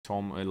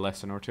Tom a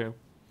lesson or two.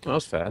 That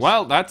was fast.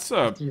 Well, that's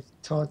You've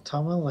taught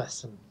Tom a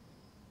lesson.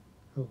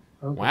 Oh,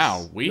 Ogres.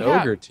 wow. We the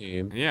have ogre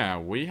team. yeah.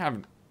 We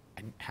have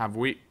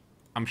we.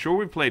 I'm sure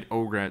we played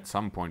Ogre at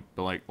some point,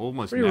 but like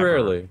almost Pretty never.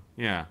 rarely.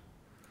 Yeah.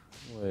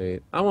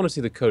 Wait, I want to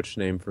see the coach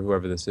name for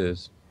whoever this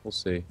is. We'll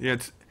see. Yeah.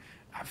 It's.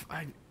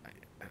 I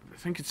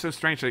think it's so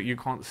strange that you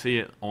can't see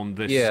it on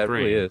this Yeah, it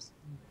screen. really is.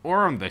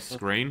 Or on this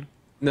screen.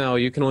 No,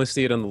 you can only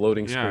see it on the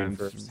loading Yeah, screen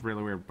it's first.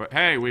 really weird. But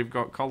hey, we've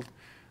got cult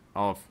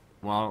of.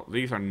 Well,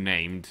 these are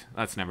named.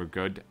 That's never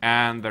good.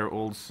 And they're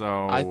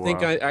also. I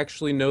think I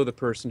actually know the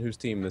person whose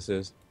team this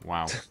is.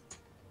 Wow.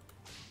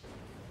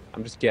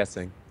 I'm just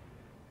guessing.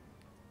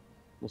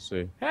 We'll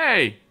see.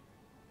 Hey.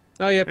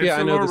 Oh, yep, It's yeah,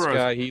 I know this Ogres.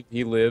 guy.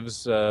 He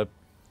lives,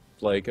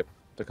 like,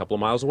 a couple of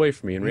miles away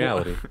from me in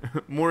reality.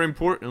 More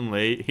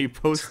importantly, he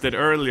posted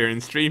earlier in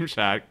stream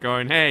chat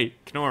going, "Hey,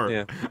 cKnoor,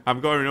 Yeah.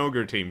 I've got an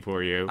ogre team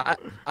for you."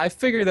 I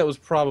figured that was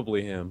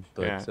probably him,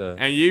 but Yeah. And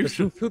 'cause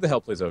usually, who the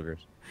hell plays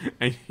ogres?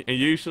 and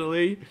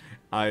usually,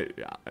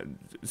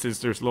 since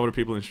there's a lot of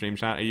people in stream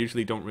chat, I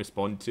usually don't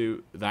respond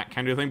to that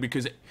kind of thing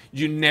because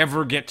you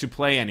never get to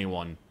play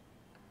anyone.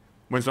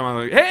 When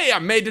someone's like, "Hey, I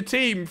made a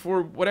team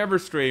for whatever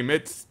stream.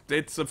 It's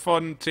a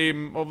fun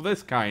team of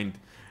this kind."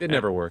 It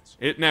never works.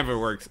 It never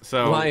works.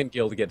 So Lion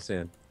Guild gets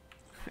in.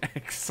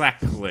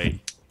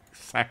 exactly.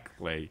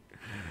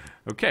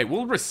 Okay,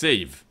 we'll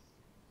receive.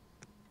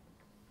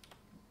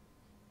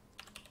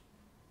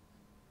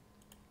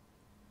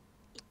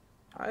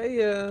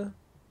 I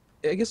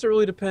guess it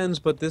really depends,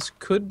 but this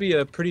could be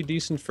a pretty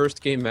decent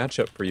first game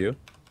matchup for you.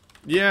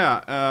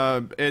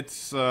 Yeah,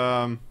 it's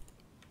yeah,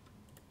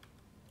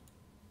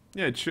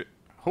 it should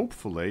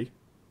hopefully.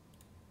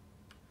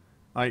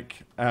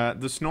 Like the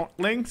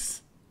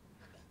snotlings.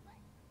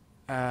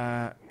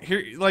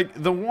 Here, like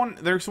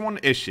there's one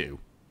issue,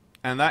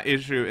 and that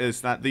issue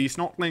is that the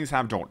snotlings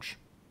have dodge,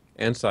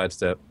 And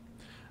sidestep.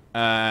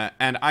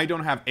 and I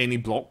don't have any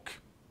block,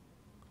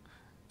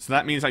 so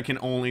that means I can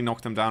only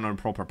knock them down on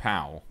proper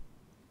POW.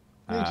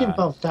 You can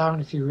both down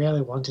if you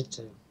really wanted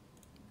to.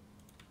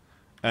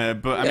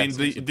 But I Yeah, mean,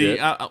 seems legit.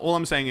 all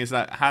I'm saying is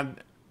that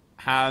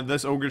had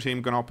this ogre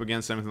team gone up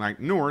against something like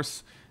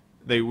Norse,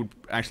 they would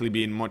actually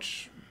be in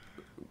much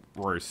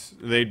worse.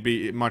 They'd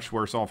be much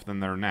worse off than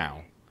they're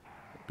now,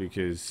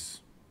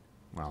 because,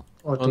 well,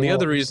 Or And the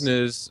other dwarves. reason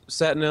is,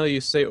 Satinel, you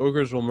say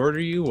ogres will murder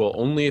you? Well,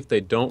 only if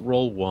they don't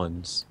roll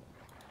ones.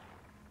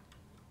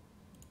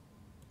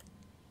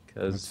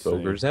 Let's Because see.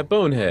 ogres have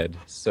bonehead,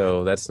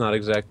 so that's not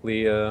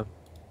exactly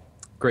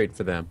great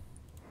for them.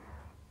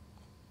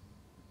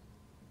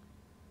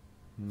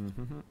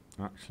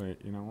 actually,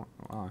 you know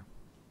what?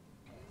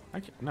 I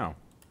can, no.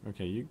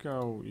 Okay, you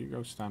go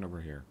stand over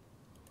here.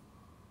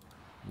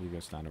 You go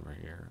stand over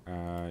here.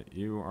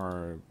 You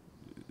are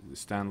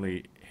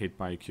Stanley hit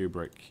by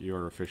Kubrick.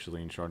 You're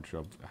officially in charge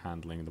of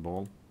handling the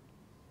ball.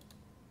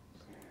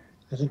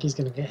 I think he's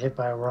going to get hit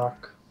by a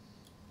rock.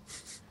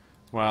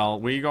 Well,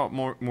 we got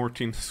more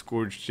Team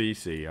Scourge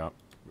GC up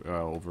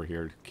over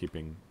here,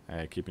 keeping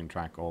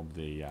track of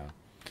the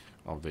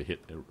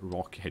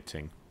rock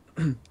hitting.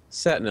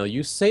 Satinel,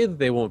 you say that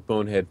they won't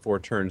bonehead 4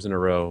 turns in a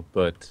row,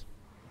 but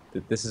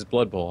this is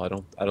Blood Bowl.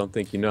 I don't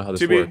think you know how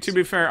this works. To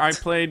be fair, I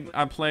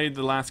played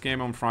the last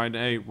game on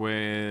Friday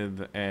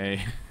with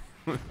a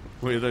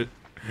with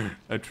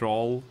a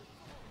troll.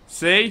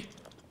 See,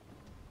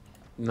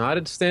 Not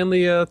at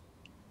Stanley.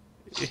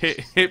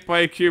 hit by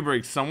a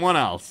Kubrick. Someone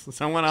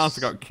else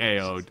got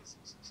KO'd.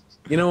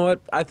 You know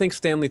what? I think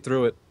Stanley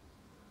threw it.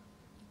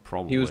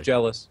 Probably He was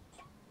jealous.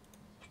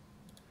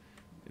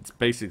 It's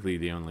basically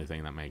the only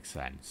thing that makes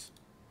sense.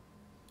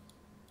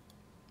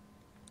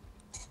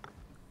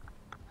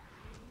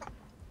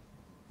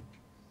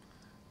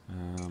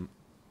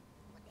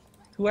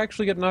 Who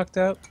actually got knocked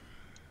out?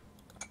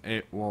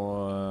 It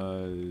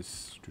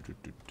was.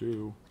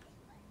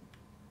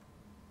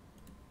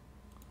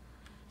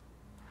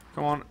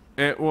 Come on!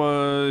 It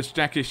was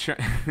Jackie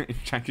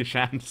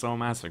Chan Soul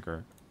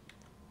Massacre.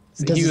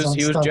 does He his own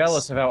was stunts.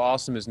 jealous of how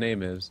awesome his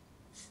name is.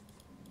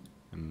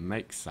 It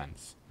makes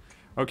sense.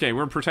 Okay,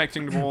 we're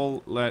protecting the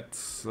ball.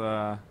 Let's.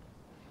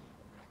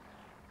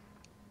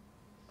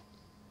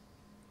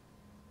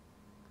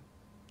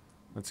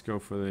 Let's go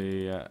for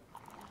the.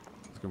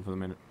 Let's go for the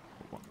minute.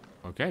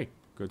 Okay,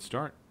 good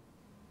start.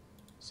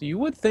 So you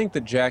would think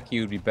that Jackie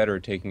would be better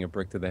at taking a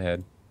brick to the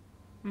head.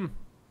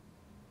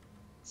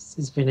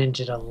 He's been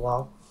injured a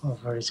lot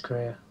over his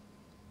career.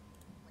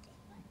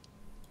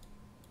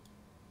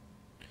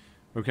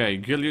 Okay,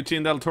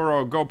 Guillotine del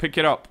Toro, go pick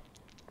it up.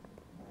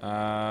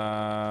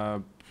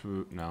 No.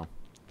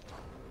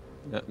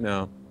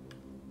 No.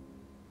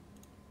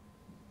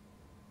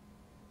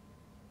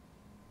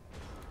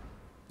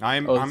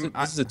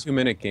 This is a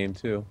 2-minute game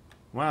too.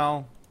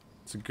 Well,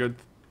 it's a good.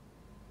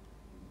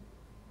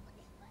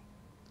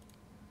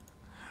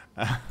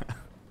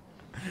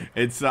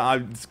 It's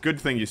a good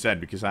thing you said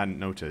because I hadn't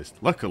noticed.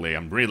 Luckily,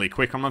 I'm really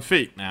quick on my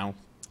feet now.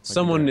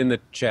 Someone in the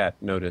chat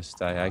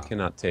noticed. I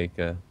cannot take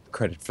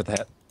credit for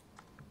that.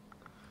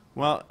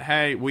 Well,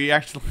 hey, we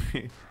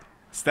actually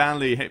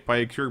Stanley hit by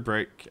a cure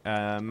break.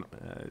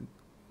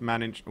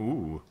 Managed.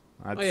 Ooh.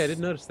 That's, Oh yeah, I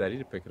didn't notice that. He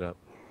did pick it up.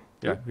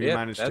 Yeah, he Yep,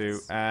 managed to,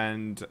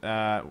 and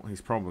he's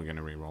probably going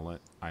to re-roll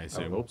it, I I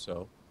assume. would hope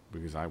so.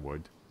 Because I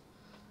would.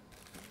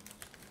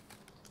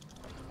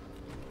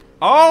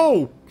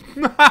 Oh!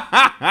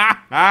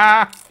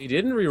 He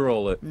didn't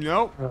re-roll it.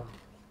 Nope. Oh.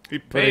 He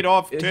paid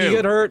off too. Did he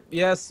get hurt?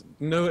 Yes.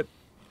 Knew it.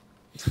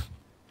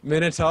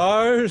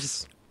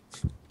 Minotaurs.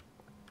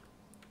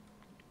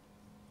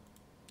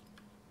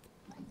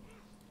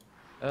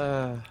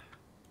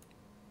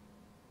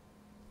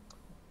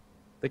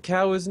 The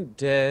cow isn't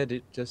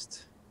dead.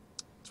 It's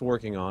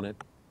working on it.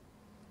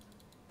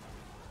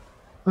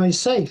 Oh, he's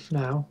safe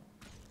now.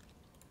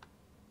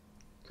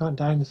 Can't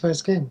die in the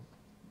first game.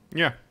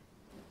 Yeah.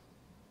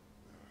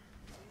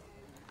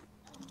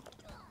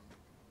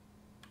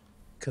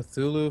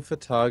 Cthulhu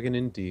Fatagan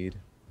indeed.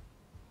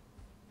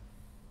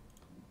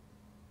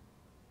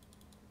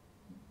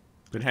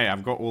 But hey,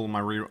 I've got all my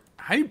re.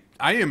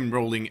 I am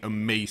rolling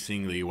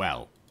amazingly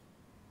well.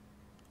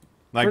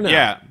 Like For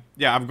now.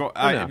 yeah, I've got.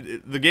 now.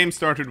 The game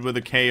started with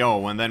a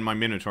KO, and then my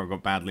Minotaur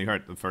got badly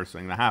hurt. The first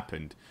thing that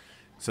happened,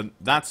 so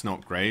that's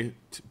not great.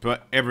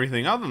 But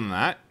everything other than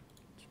that,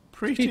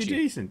 pretty Peachy.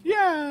 decent.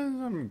 Yeah,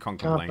 I can't Can't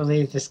complain.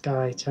 believe this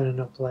guy turning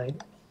up late.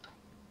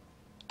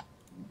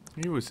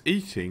 He was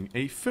eating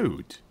a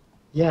food.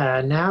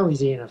 Yeah, now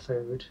he's eating a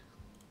food.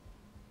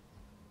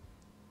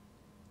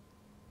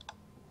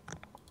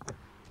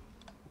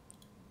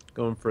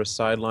 Going for a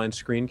sideline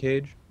screen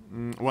cage.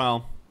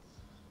 Well,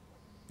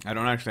 I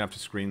don't actually have to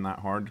screen that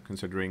hard,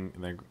 considering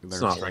their It's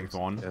not strength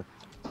like- on. yeah.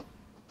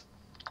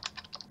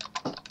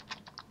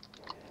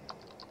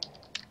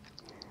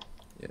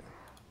 Yeah.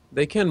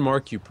 They can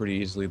mark you pretty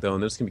easily though,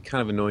 and this can be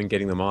kind of annoying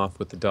getting them off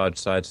with the dodge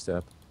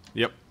sidestep.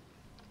 Yep.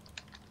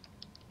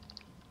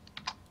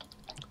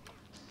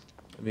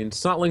 I mean,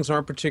 snotlings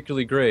aren't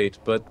particularly great,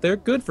 but they're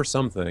good for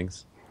some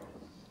things.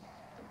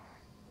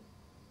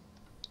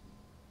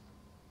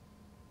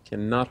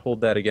 Cannot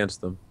hold that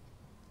against them.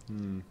 Where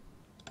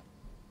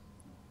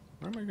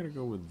am I gonna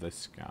go with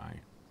this guy?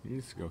 He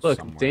needs to go Look,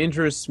 somewhere.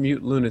 dangerous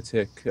mute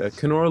lunatic.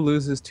 cKnoor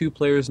loses 2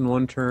 players in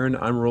 1 turn.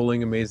 I'm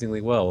rolling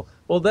amazingly well.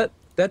 Well, that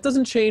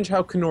doesn't change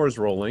how cKnoor's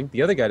rolling.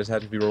 The other guy just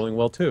happens to be rolling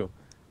well too.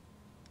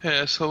 Hey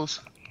assholes,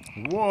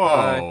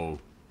 Whoa.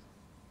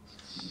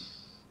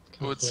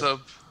 what's up?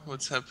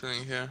 What's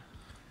happening here?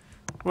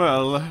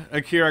 Well,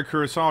 Akira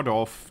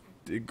Kurosadov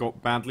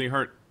got badly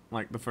hurt,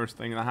 like the first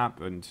thing that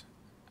happened.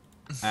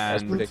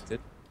 As And predicted.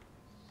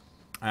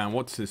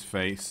 what's his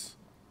face?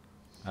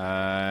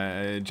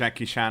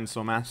 Jackie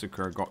Chanso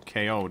Massacre got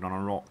KO'd on a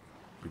rock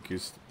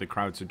because the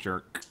crowd's a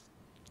jerk.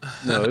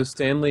 No, it was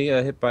Stanley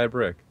hit by a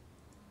brick.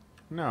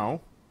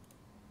 No.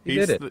 He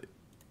did it.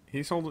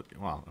 He's hold.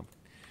 Well,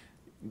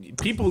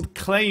 people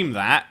claim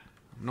that.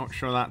 I'm not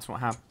sure that's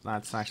what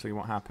that's actually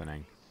what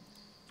happening.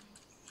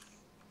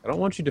 I don't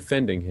want you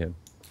defending him.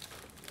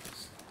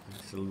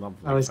 It's a lovely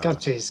Oh, he's fella.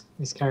 got you.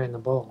 He's carrying the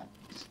ball.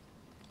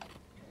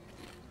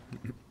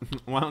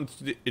 Well,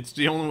 it's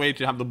the only way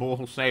to have the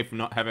ball safe and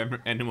not have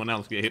anyone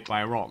else get hit by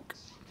a rock.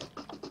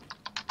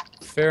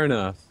 Fair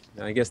enough.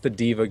 I guess the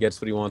diva gets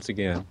what he wants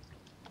again.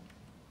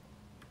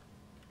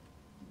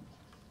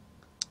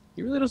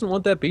 He really doesn't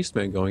want that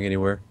Beastman going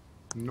anywhere.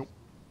 Nope.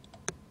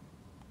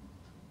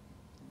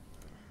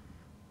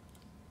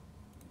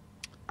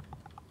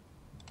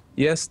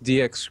 Yes,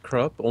 DX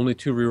Krupp, only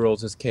 2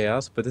 rerolls is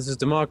chaos, but this is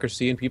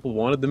democracy and people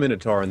wanted the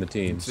Minotaur in the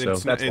team, so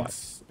that's why.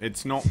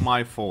 It's not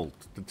my fault.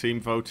 The team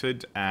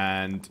voted,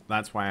 and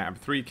that's why I have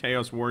 3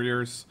 Chaos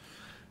Warriors.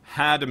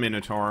 Had a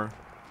Minotaur.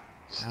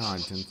 Oh, I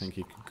didn't think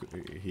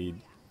he.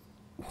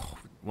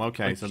 Well,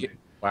 okay, so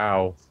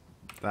Wow.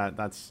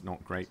 that's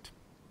not great.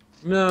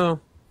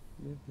 No.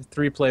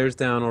 3 players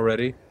down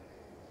already.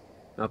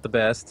 Not the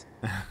best.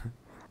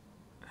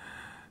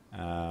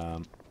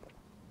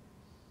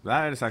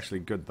 That is actually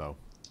good though.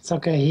 It's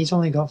okay. He's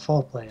only got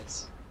 4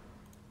 players.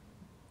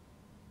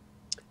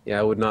 Yeah,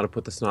 I would not have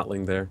put the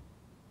Snotling there.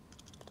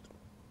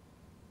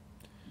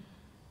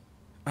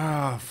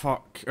 Ah,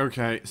 fuck.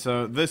 Okay,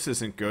 so this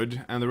isn't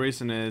good, and the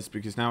reason is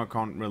because now I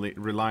can't really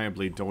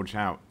reliably dodge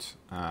out.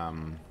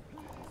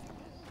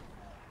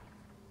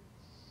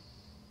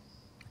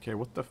 Okay,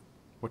 what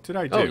did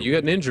I do? Oh, you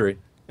got an injury.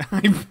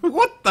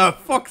 What the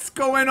fuck's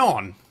going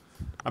on?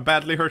 I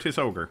badly hurt his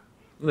ogre.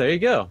 There you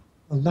go.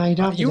 Well, now you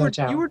don't have to You were dodge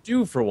out. you were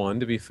due for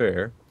one, to be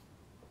fair.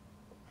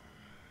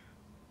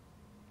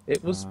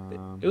 It was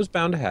it was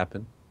bound to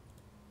happen.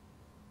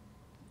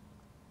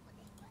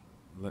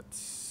 Let's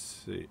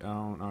see.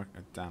 Oh no!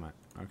 Damn it.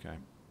 Okay.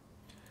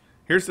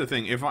 Here's the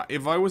thing. If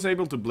I was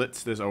able to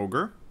blitz this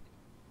ogre,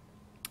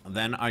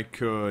 then I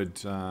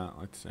could.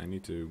 Let's see. I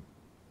need to.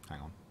 Hang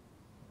on.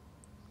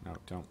 No,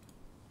 don't.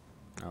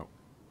 No,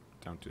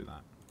 don't do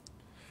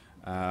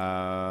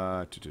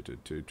that.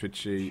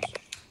 Twitchy.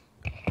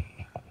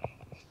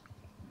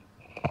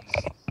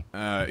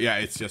 Yeah,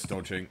 it's just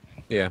dodging.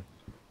 Yeah.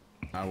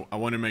 I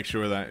want to make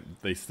sure that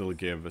they still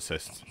give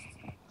assists,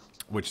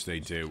 which they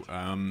do.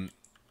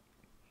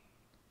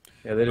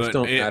 Yeah, they just But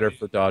don't matter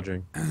for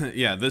dodging.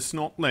 Yeah, this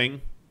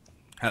Snotling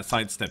has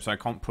sidestep, so I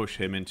can't push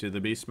him into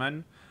the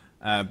Beastmen.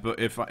 But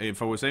if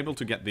I was able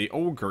to get the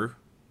Ogre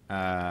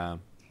to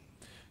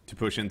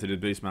push into the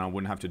Beastmen, I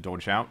wouldn't have to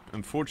dodge out.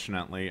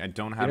 Unfortunately, I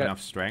don't have Yeah.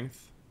 enough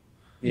strength.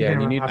 Yeah,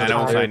 and you need And to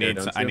also, clear I there, need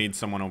don't I you? need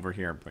someone over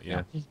here. But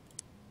yeah,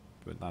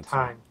 but that's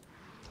Time.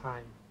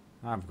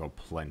 I've got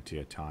plenty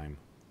of time.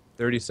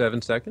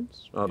 37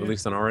 seconds, Yeah. at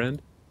least on our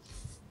end.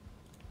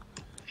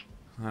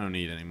 I don't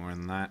need any more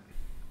than that.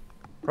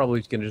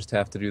 Probably gonna just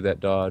have to do that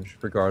dodge,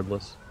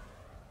 regardless.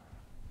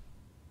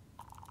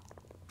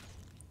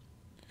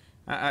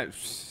 I'm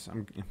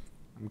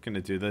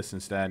gonna do this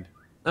instead.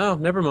 Oh,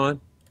 never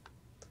mind.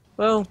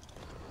 Well,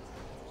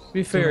 to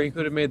be fair, he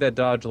could have made that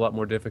dodge a lot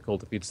more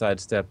difficult if he'd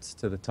sidestepped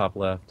to the top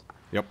left.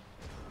 Yep.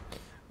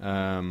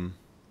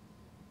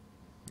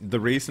 The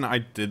reason I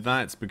did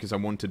that is because I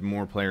wanted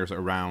more players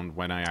around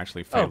when I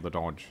actually failed the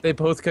dodge. They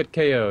both got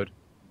KO'd.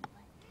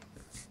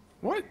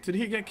 What? Did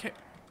he get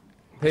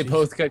They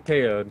both got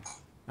KO'd.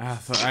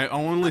 I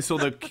only saw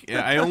the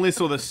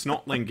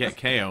Snotling get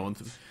KO.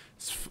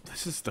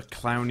 This is the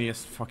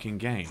clowniest fucking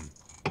game.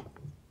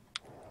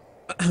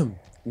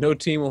 No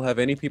team will have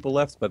any people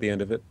left by the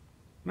end of it.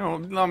 No,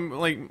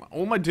 like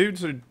all my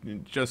dudes are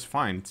just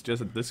fine. It's just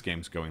that this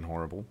game's going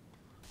horrible.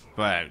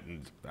 But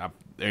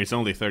there's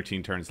only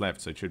 13 turns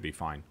left, so it should be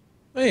fine.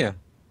 Oh yeah.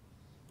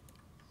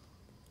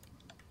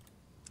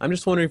 I'm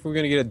just wondering if we're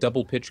gonna get a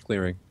double pitch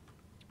clearing.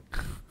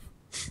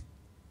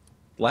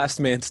 Last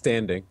man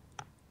standing.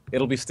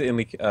 It'll be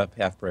Stanley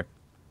half brick.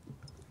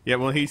 Yeah,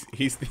 well, he's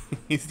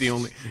the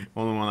only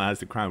one that has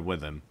the crowd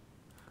with him.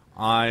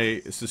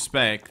 I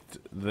suspect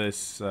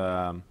this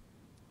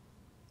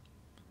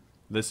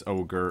this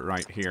ogre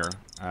right here,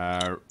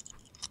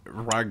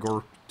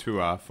 Ragor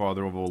Tua,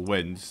 Father of All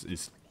Winds,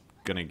 is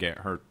gonna get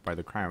hurt by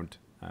the crowd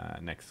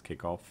next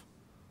kickoff.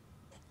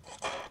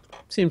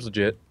 Seems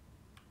legit.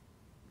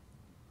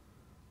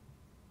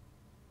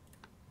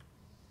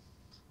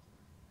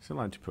 He's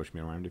allowed to push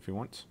me around if he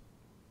wants.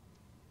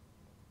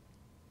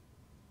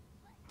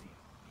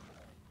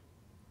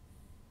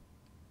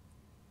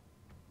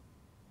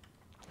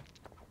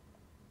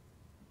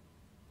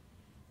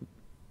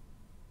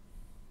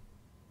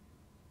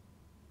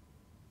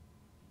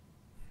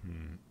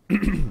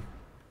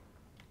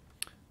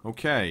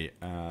 Okay,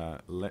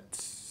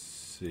 let's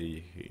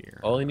see here.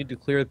 All you need to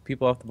clear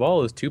people off the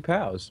ball is 2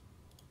 POWs.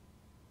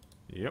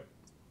 Yep.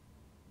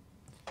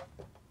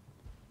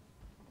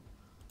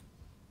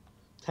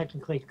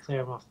 Technically, clear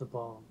them off the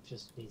ball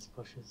just needs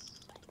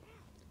pushes.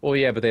 Well,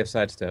 yeah, but they have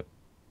sidestep.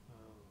 Oh.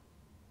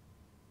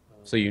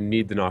 So you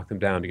need to knock them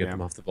down to get Yeah.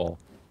 them off the ball.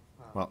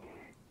 Well,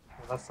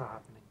 That's not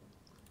happening.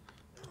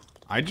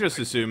 I just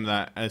assume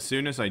that as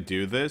soon as I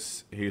do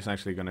this, he's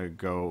actually gonna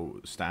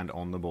go stand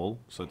on the ball,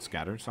 so it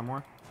scatters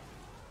somewhere.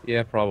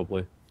 Yeah,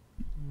 probably.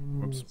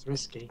 Whoops. It's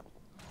risky.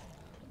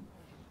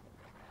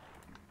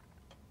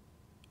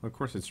 Of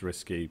course it's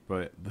risky,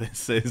 but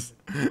this is...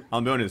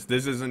 I'll be honest,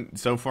 this isn't...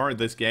 So far,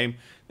 this game,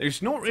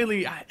 there's not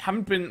really...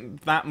 haven't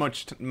been that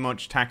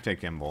much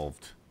tactic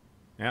involved.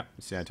 Yeah,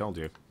 see, I told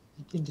you.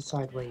 You can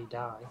decide where you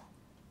die.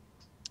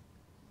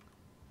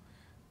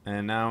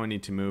 And now I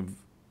need to move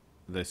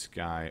this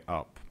guy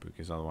up,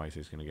 because otherwise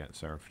he's gonna get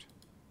served.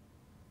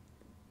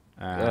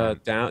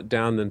 Down,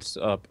 then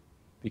up,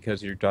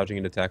 because you're dodging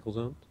into tackle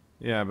zones.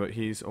 Yeah, but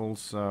he's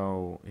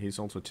also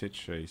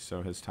titchy,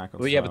 so his tackle...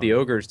 Well, yeah, but the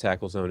ogre's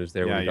tackle zone is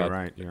there. Yeah, when you're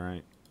right, you're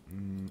right.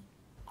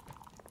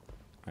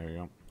 There you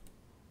go.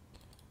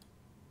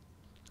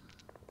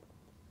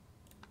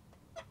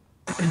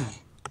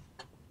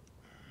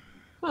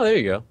 Oh, there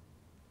you go.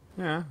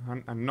 Yeah,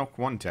 I knocked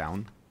one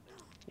down.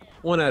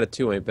 1 out of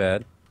 2 ain't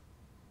bad.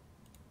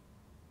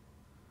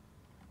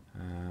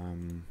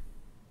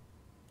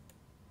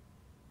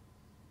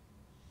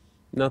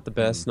 Not the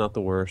best, not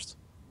the worst.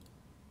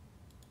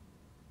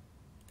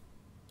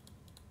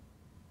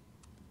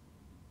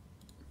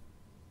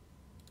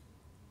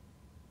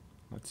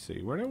 Let's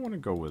see, where do I want to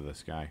go with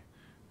this guy?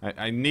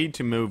 I need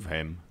to move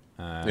him,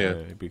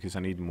 because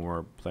I need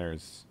more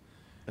players.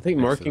 I think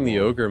Next to marking the the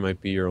wall. ogre might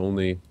be your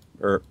only...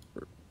 I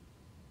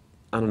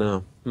don't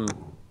know.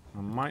 I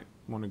might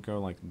want to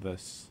go like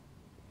this.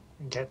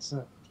 And gets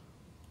it.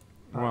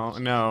 Well,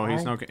 no,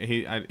 he's Fine. not.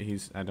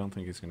 I don't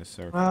think he's gonna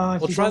serve. Well,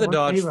 if Well, you try the don't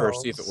want dodge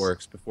first, see if it rerolls-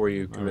 works before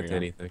you There commit we to go.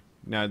 anything.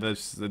 No,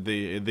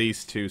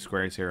 these two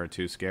squares here are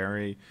too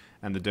scary,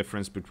 and the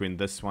difference between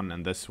this one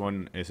and this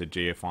one is a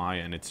GFI,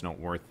 and it's not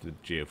worth the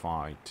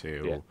GFI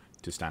to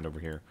stand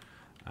over here.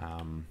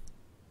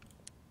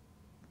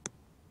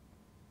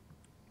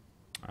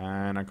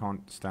 And I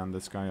can't stand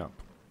this guy up.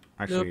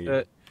 Actually,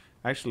 Nope,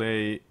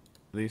 actually,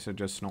 these are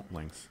just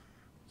snotlings.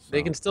 they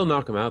So- can still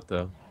knock him out,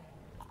 though.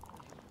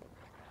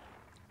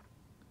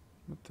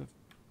 What the?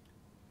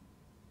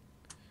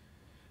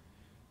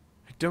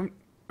 I don't.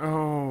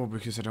 Oh,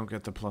 because I don't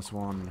get the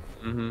 +1.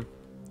 Mm-hmm.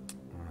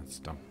 Oh, that's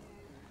dumb.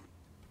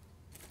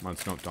 Well,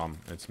 it's not dumb.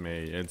 It's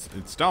me.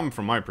 It's dumb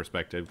from my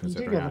perspective. You do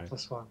Considering get a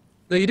 +1.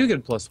 No, you do get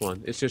a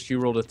 +1. It's just you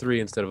rolled a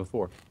 3 instead of a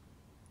 4.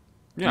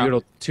 yeah. You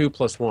rolled 2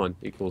 + 1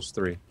 equals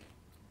 3.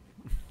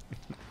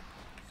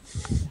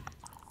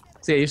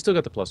 So yeah, you still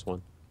got the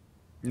 +1.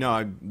 No,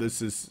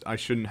 I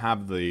shouldn't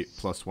have the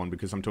 +1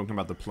 because I'm talking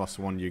about the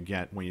 +1 you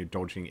get when you're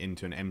dodging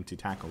into an empty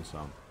tackle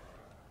zone.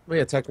 Well,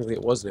 yeah, technically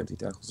it was an empty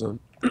tackle zone.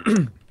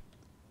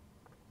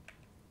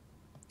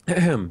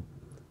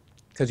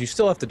 Because you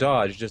still have to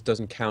dodge, it just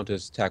doesn't count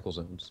as tackle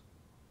zones.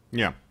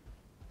 Yeah.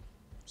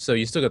 So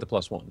you still got the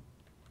 +1.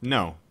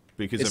 No,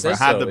 because It if I says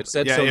had so. the It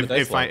said so in the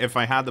dice log. if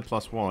I had the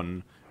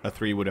 +1, a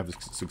 3 would have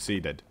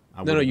succeeded.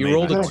 No, you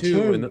rolled a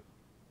 2 and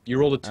you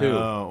rolled a 2.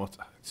 Oh,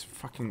 it's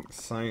fucking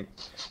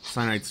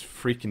Cyanide's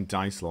freaking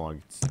dice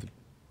log.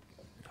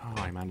 Oh,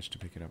 I managed to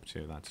pick it up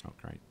too. That's not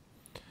great.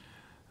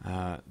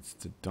 It's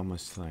the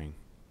dumbest thing.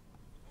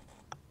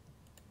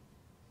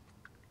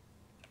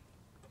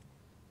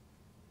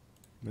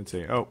 Let's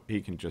see. Oh, he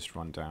can just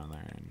run down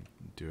there and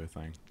do a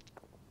thing.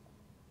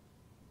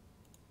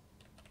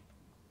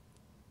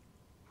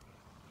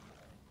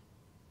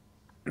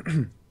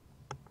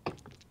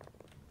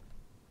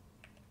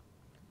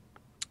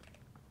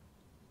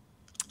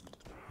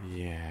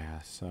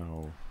 Yeah,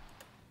 so...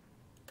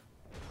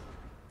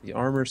 The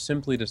armor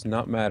simply does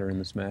not matter in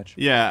this match.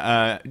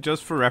 Yeah,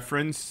 just for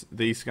reference,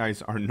 these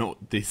guys are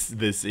not this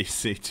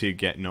easy to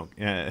get knocked.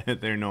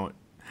 They're not.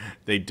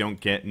 They don't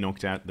get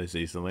knocked out this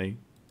easily.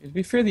 To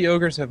be fair, the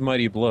ogres have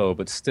mighty blow,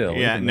 but still.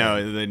 Yeah,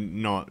 no, they're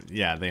not.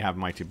 Yeah, they have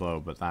mighty blow,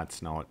 but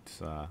that's not.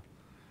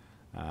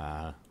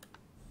 Are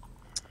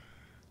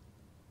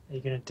you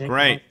gonna take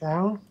Great. that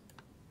down?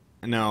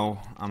 No,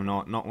 I'm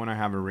not. Not when I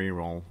have a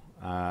reroll.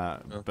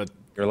 But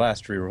Your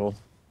last reroll.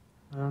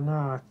 I don't know.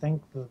 I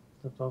think the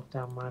both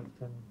down might have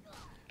been.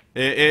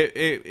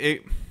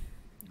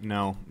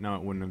 No,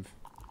 it wouldn't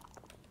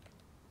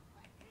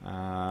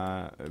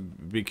have.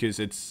 Because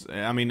it's.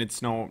 I mean,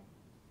 it's not.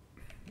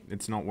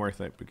 It's not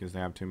worth it because they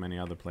have too many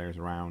other players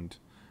around,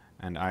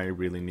 and I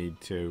really need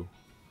to.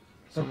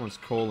 Someone's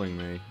calling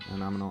me,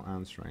 and I'm not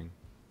answering.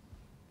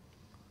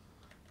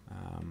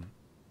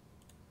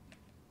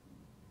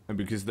 And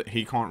because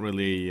he can't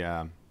really.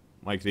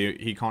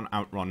 He can't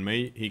outrun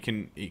me. He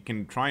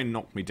can try and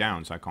knock me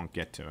down, so I can't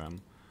get to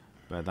him.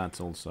 But that's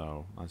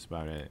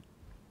about it.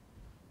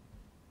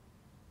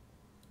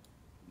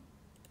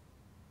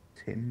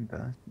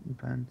 Timber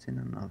burnt in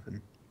an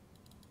oven.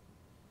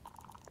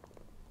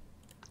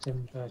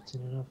 Tim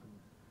Burton and oven.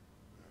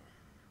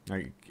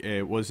 Like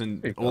it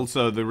wasn't. There you go.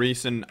 Also, the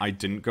reason I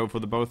didn't go for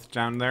the both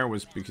down there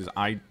was because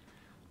I.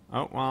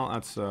 Oh well,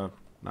 that's a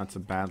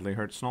badly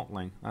hurt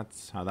snotling.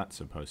 That's how that's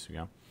supposed to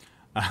go.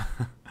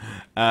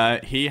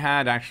 He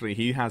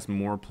has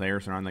more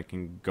players around that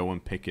can go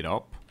and pick it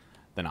up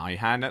than I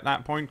had at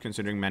that point,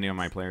 considering many of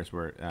my players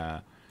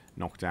were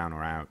knocked down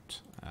or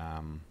out.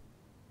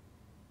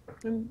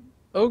 And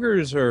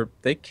ogres they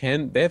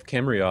have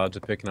Camry odds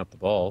of picking up the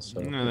ball,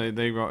 so No,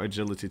 they got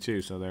agility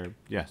too, so they're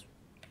yes.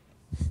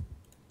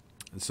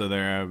 So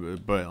they're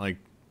but like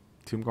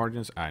Tomb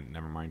Guardians.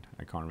 Never mind.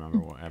 I can't remember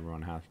what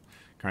everyone has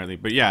currently.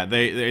 But yeah,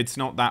 it's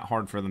not that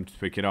hard for them to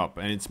pick it up,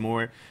 and it's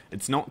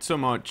not so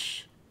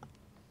much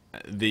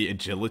the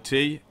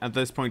agility at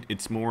this point.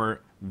 It's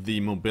more the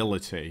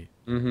mobility.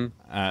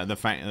 Mm-hmm. The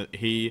fact that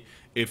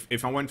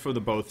if I went for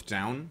the both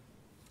down,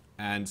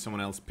 and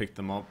someone else picked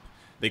them up,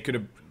 they could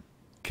have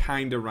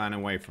kind of ran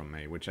away from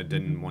me, which I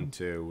didn't want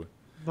to.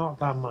 Not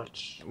that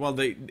much. Well,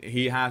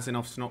 he has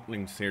enough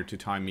snotlings here to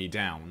tie me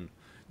down.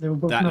 They were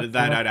both That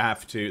not I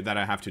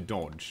have to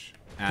dodge.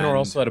 cKnoor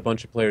also had a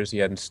bunch of players he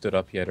hadn't stood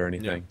up yet or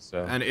anything.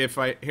 So And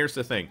here's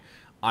the thing,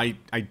 I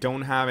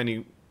don't have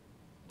any.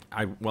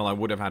 I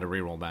would have had to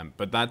reroll them,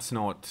 but that's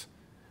not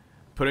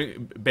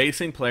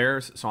basing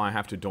players. So I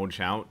have to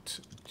dodge out.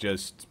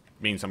 Just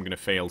means I'm gonna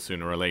fail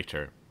sooner or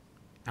later,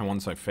 and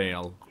once I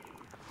fail,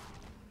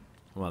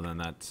 well then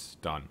that's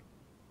done.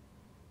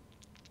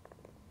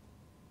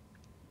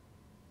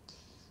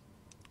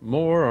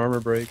 more armor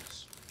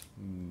breaks.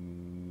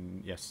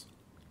 Yes,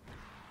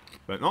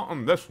 but not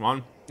on this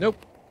one.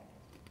 Nope.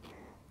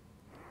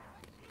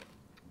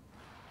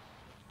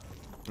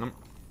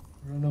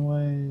 Run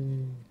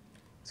away.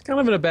 It's kind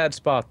of in a bad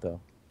spot though.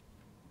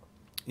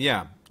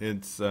 Yeah,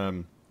 it's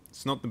not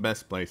the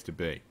best place to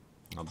be.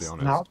 I'll be It's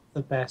honest. not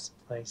the best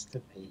place to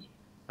be.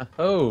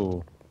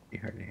 Oh. You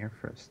heard it here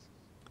first.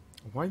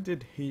 Why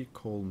did he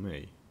call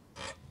me?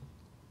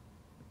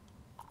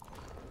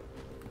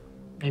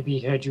 Maybe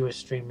he heard you were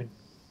streaming.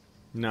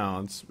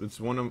 No, it's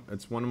one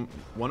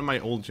of my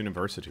old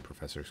university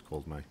professors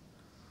called me.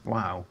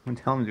 Wow. I'm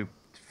telling you,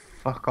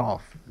 fuck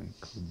off and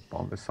go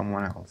bother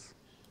someone else.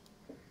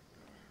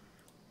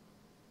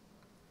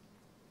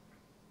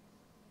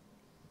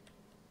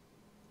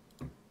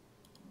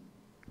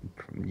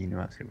 From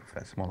university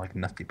professor, more like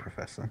nutty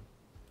professor.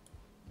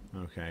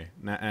 Okay,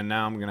 and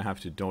now I'm gonna have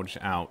to dodge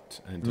out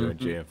and do a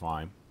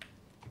JFI.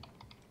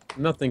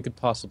 Nothing could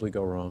possibly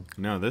go wrong.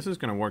 No, this is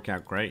gonna work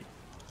out great.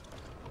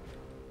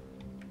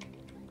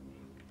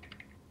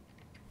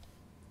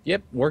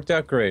 Yep, worked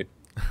out great.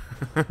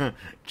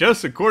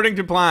 Just according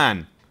to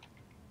plan.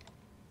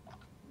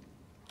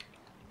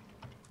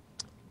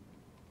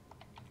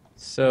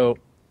 So,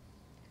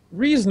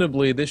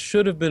 reasonably, this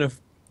should have been a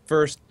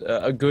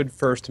a good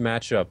first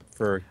matchup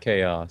for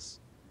Chaos.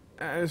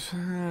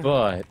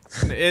 But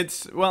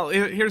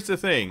Here's the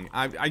thing.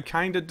 I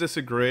kind of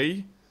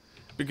disagree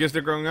because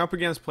they're going up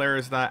against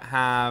players that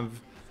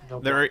have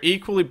they're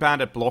equally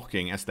bad at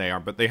blocking as they are,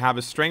 but they have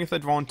a strength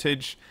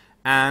advantage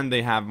and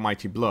they have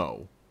mighty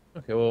blow.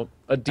 okay, well,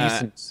 a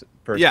decent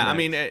first Yeah,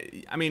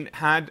 match. I mean,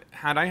 had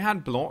I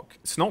had block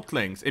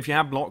snotlings, if you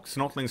have block,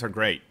 snotlings are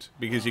great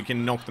because you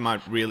can knock them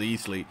out really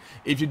easily.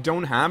 If you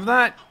don't have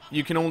that,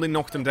 you can only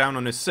knock them down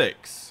on a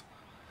 6.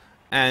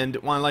 And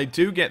while I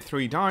do get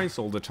 3 dice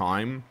all the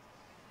time,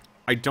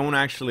 I don't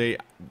actually.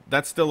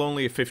 That's still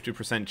only a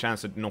 50%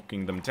 chance at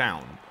knocking them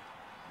down.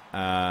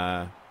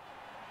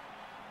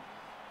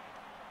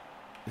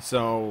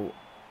 So.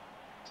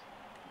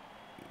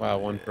 Wow,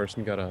 one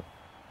person got up.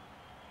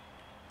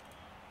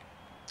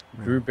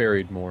 Drew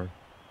buried more.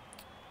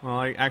 Well,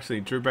 I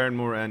actually Drew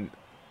Barrymore and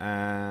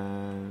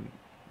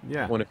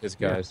yeah, One of his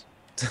guys.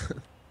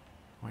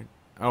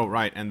 oh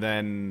right, and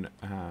then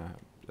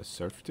a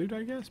surf dude,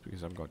 I guess,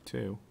 because I've got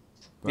 2.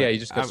 But Yeah, you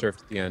just got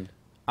surfed at the end.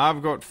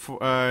 I've got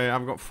 4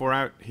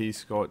 out.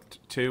 He's got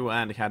 2,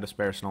 and he had a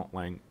spare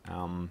snotling.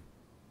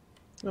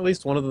 At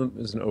least one of them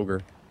is an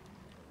ogre.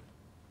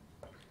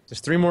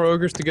 There's 3 more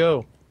ogres to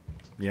go.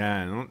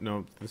 Yeah,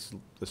 no,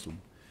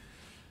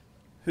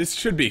 this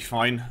should be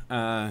fine.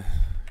 I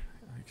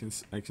can.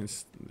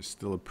 There's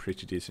still a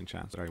pretty decent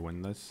chance that I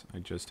win this. I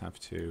just have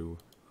to.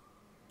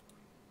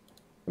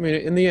 I mean,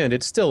 in the end,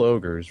 it's still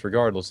ogres,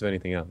 regardless of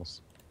anything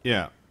else.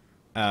 Yeah.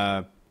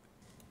 Has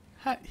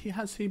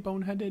he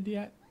boneheaded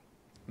yet?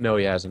 No,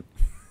 he hasn't.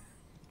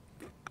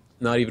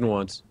 Not even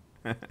once.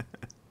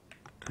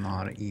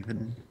 Not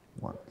even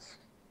once.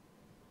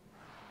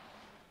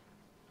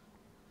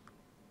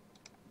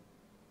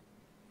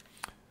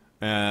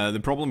 The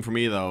problem for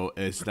me though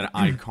is that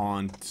I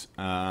can't.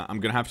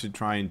 I'm gonna have to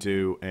try and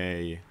do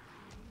a.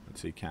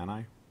 Let's see, can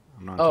I?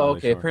 I'm not. Oh, entirely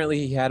okay. sure.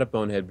 Apparently he had a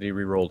bonehead, but he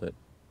re-rolled it.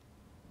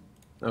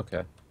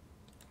 Okay.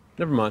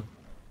 Never mind.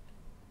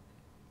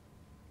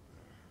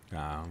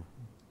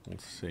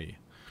 Let's see.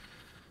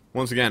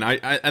 Once again, I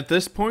at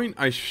this point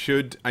I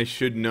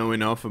should know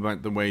enough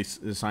about the way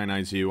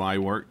Cyanide's UI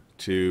work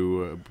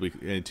to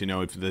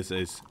know if this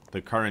is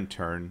the current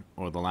turn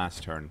or the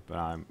last turn. But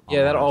I'm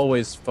Yeah, that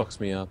always fucks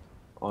me up,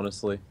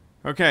 honestly.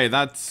 okay.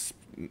 That's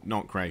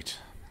not great.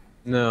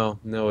 No,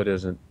 it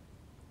isn't.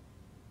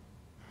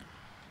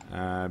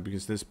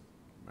 Because this,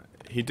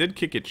 he did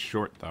kick it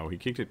short though. He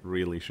kicked it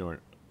really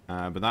short.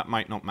 But that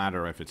might not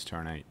matter if it's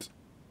turn 8.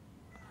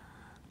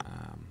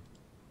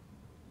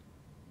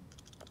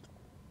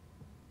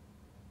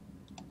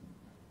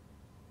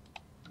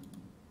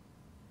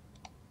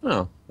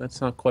 Oh,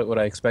 that's not quite what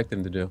I expect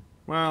him to do.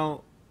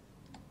 Well,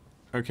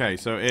 okay.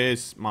 So it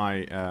is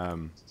my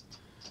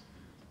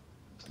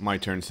my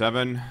turn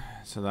 7.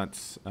 So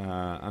that's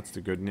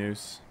the good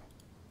news.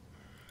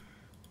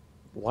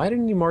 Why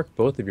didn't you mark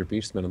both of your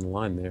beastmen on the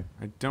line there?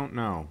 I don't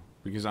know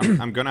because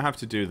I'm gonna have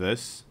to do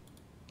this.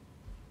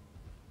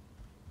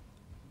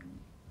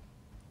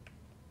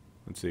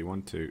 Let's see,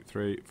 1, 2,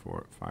 3,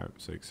 4, 5,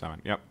 6,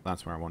 7. Yep,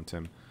 that's where I want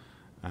him.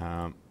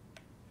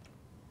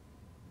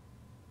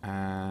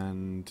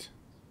 And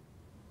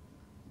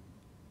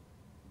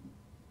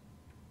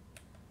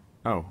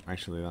oh,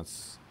 actually,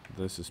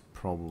 this is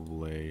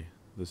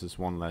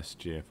 1 less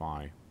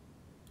GFI.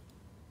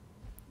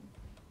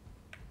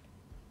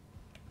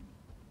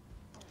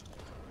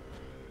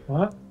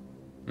 What?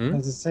 Hmm?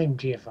 It's the same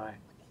GFI.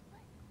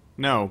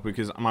 No,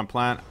 because my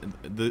plan.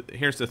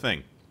 Here's the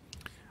thing.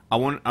 I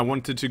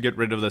wanted to get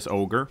rid of this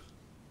ogre,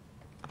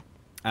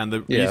 and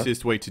the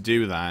easiest way to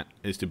do that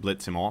is to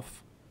blitz him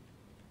off.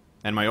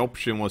 And my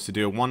option was to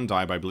do a 1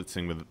 die by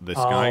blitzing with this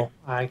guy. Oh,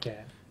 I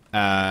get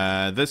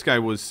it. This guy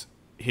was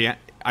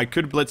I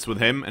could blitz with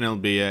him, and it'll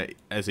be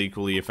as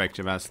equally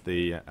effective as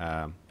the.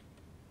 Oh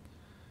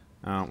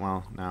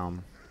well, now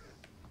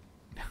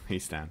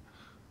he's down.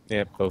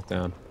 Yep, both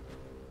down.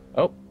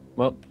 Oh,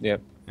 well,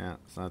 yep. Yeah,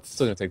 so that's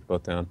Still gonna take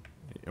both down.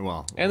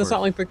 well. And the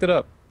Snotling picked it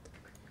up.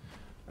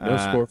 No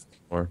score for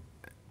more.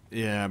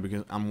 Yeah,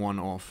 because I'm 1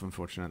 off,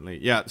 unfortunately.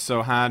 Yeah,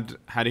 so had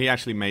he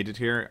actually made it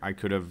here, I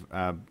could have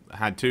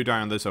had 2 die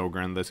on this ogre,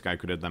 and this guy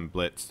could have then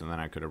blitzed, and then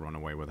I could have run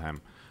away with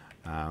him.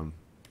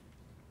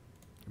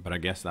 But I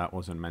guess that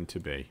wasn't meant to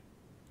be.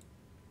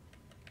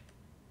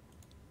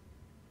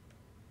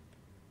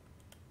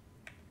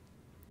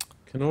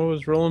 cKnoor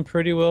was rolling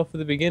pretty well for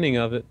the beginning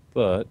of it,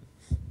 but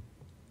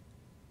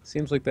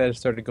seems like that has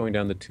started going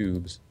down the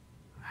tubes.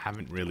 I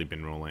haven't really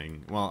been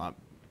rolling. Well,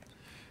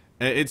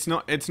 it's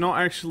not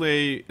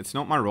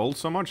my roll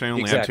so much. I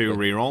only have 2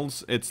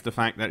 rerolls. It's the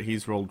fact that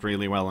he's rolled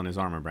really well on his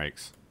armor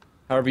breaks.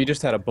 However, you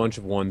just had a bunch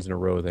of 1s in a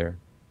row there.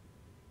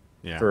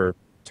 Yeah. For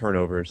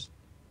turnovers.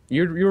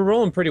 You were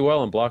rolling pretty well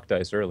on block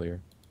dice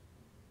earlier.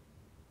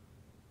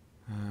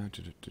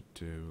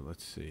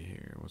 Let's see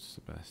here. What's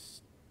the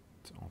best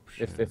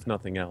option? If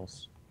nothing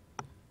else.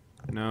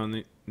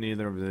 No,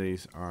 neither of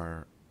these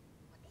are.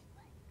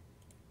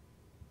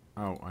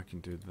 Oh, I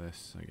can do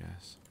this, I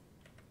guess.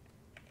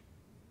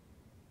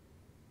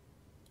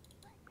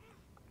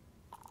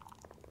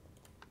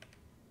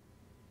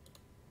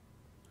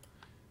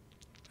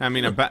 I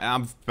mean, I've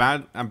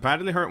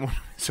badly hurt one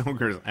of his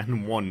ogres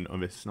and one of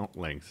his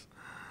snotlings.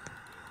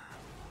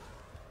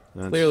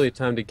 Clearly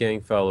time to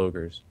gang foul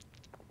ogres.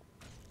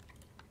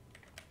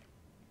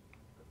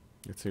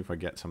 Let's see if I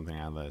get something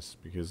out of this,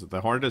 because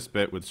the hardest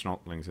bit with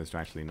snotlings is to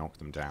actually knock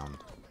them down.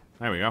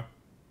 There we go.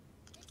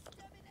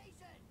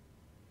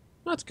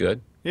 That's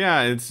good.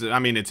 Yeah, I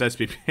mean, it's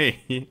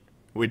SPP,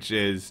 which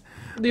is...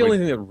 The only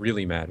thing that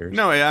really matters.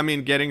 No, I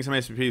mean, getting some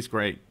SPP is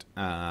great.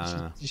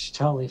 You should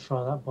totally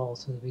throw that ball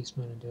to the beast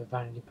moon and do a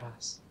vanity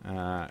pass.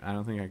 I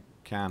don't think I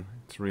can.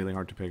 It's really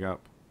hard to pick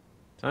up.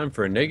 Time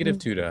for a negative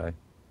 2 die.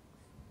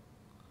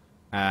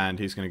 And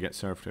he's going to get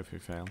served if he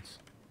fails.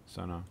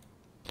 So no.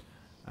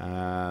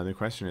 The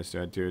question is,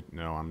 do I do it?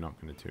 No, I'm not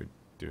going to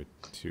do it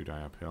 2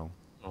 die uphill.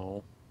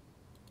 Oh.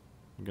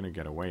 I'm going to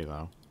get away,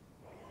 though.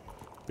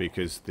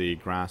 Because the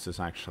grass is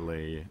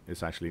actually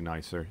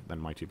nicer than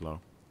Mighty Blow.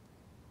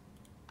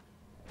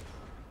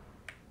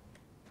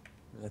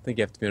 I think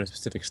you have to be in a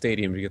specific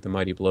stadium to get the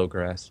mighty blow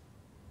grass.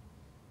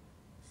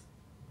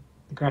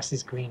 The grass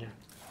is greener.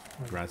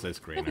 Grass is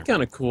greener. It'd be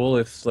kind of cool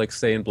if, like,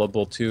 say in Blood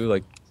Bowl 2,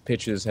 like,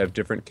 pitches have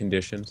different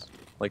conditions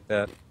like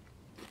that.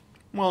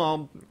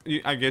 Well,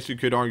 I guess you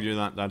could argue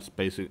that that's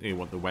basically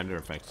what the weather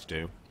effects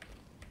do.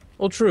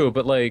 Well, true,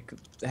 but, like,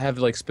 have,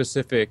 like,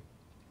 specific,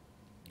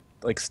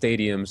 like,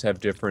 stadiums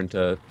have different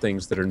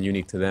things that are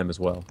unique to them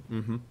as well.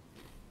 Mm-hmm.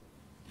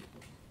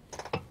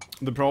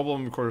 The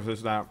problem, of course,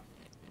 is that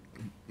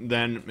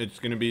then it's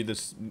going to be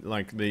this,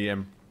 like, the, I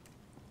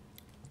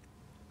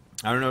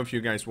don't know if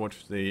you guys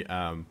watched the,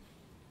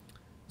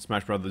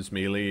 Smash Brothers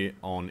Melee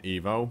on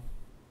EVO.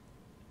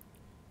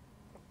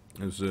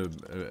 It was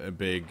a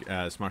big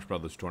Smash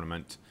Brothers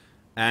tournament.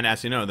 And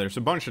as you know, there's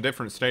a bunch of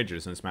different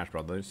stages in Smash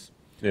Brothers.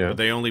 Yeah. But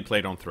they only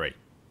played on 3.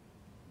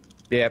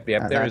 Yep, there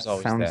that is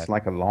always sounds that.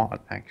 like a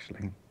lot,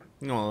 actually.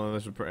 No,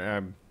 there's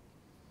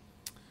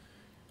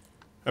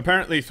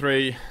apparently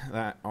 3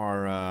 that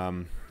are,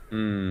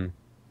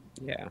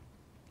 Yeah.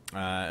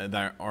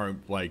 that are,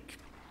 like,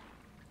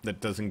 that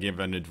doesn't give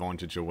an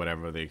advantage or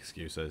whatever the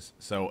excuse is.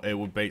 So it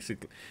would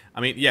basically,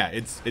 I mean, yeah,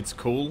 it's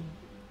cool.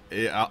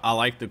 I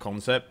like the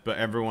concept, but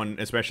everyone,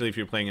 especially if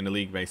you're playing in a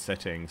league-based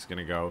setting, is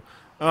gonna go,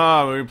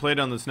 oh, we played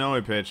on the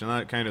snowy pitch, and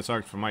that kind of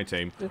sucked for my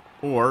team.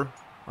 Or,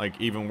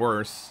 like, even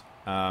worse,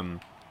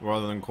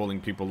 rather than calling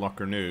people luck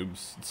or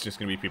noobs, it's just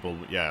gonna be people,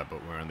 yeah, but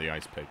we're on the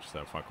ice pitch,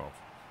 so fuck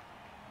off.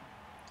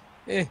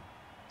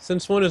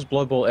 Since when has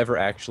Blood Bowl ever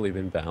actually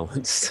been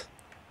balanced?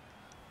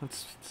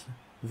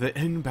 The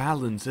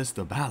imbalance is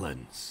the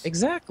balance.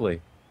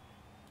 Exactly.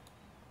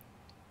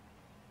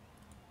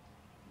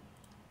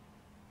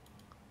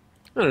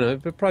 I don't know,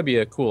 it'd probably be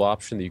a cool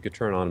option that you could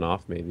turn on and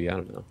off, maybe, I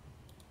don't know.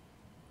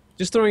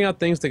 Just throwing out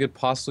things that could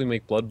possibly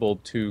make Blood Bowl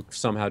 2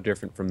 somehow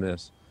different from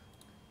this.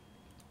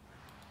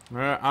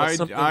 I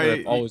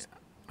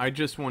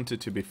just want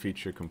it to be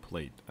feature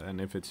complete, and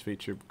if it's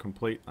feature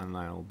complete, then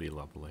that'll be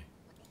lovely.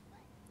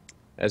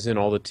 As in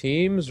all the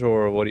teams,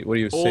 or what do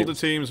you say? All the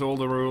teams, all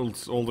the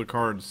rules, all the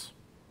cards.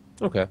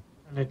 Okay.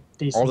 And a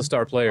decent All the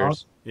star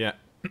players. Yeah.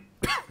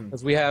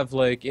 Because we have,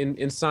 like,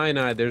 in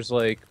Cyanide, there's,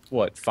 like,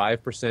 what,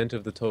 5%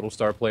 of the total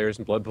star players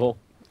in Blood Bowl?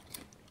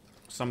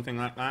 Something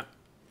like that.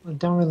 They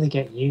don't really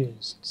get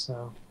used,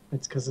 so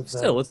it's because of the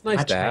Still, it's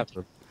nice to have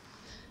them.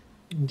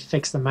 You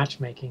fix the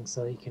matchmaking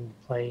so you can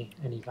play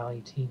any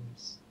value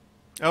teams.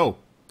 Oh,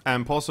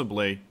 and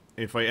possibly,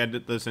 if I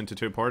edit this into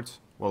 2 parts,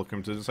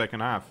 welcome to the second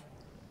half.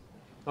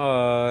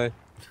 Hi.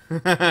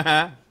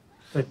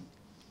 But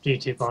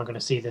YouTube aren't going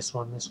to see this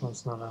one. This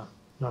one's not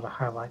a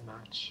highlight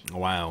match.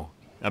 Wow.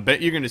 I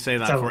bet you're going to say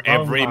that It's a for long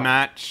every match.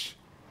 match,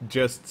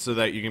 just so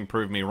that you can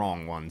prove me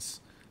wrong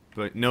once.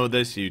 But know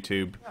this,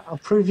 YouTube. I'll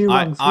prove you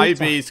wrong. 3 IB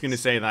times. is going to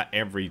say that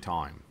every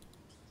time.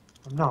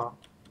 I'm not.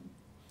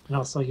 And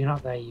also, you're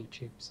not there,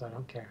 YouTube, so I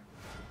don't care.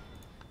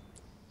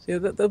 See,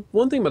 the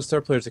one thing about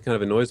star players that kind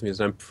of annoys me is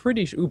I'm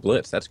pretty sure... Ooh,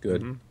 Blitz, that's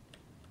good. Mhm.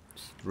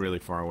 It's really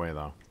far away,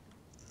 though.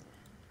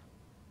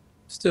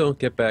 Still,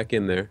 get back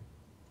in there.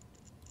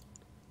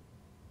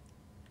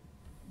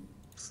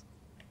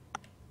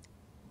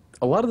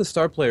 A lot of the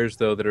star players,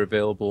 though, that are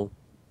available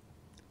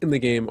in the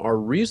game are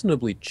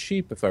reasonably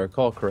cheap, if I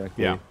recall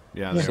correctly. Yeah.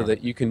 Yeah, they So are.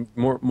 that you can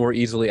more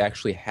easily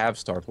actually have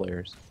star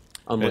players,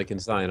 unlike in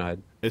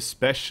Cyanide.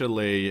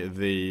 Especially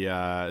the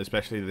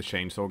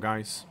chainsaw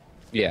guys.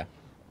 Yeah.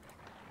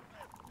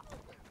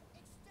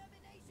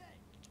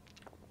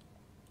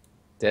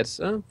 That's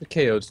the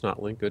KO'd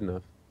Snotling, good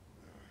enough.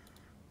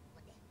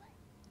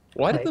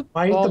 Why did the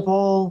Why did the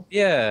ball...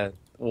 Yeah.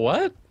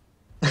 What?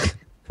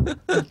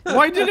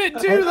 Why did it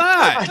do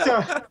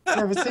that? I've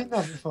never seen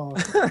that before.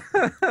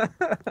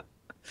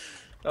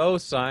 Oh,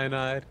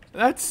 Cyanide.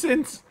 That's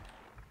since.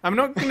 I'm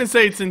not gonna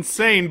say it's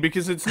insane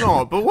because it's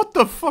not. But what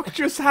the fuck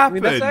just I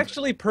happened? mean, that's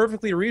actually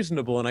perfectly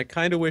reasonable, and I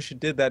kind of wish it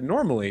did that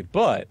normally,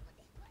 but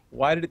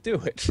why did it do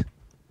it?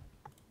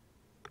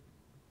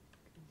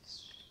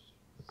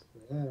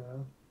 Yeah.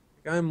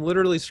 I'm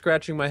literally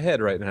scratching my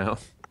head right now.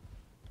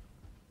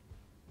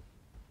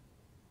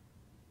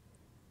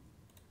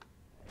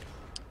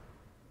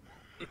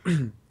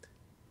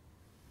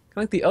 of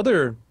like the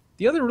other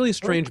really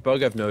strange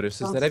bug I've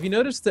noticed is that, have you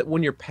noticed that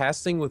when you're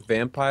passing with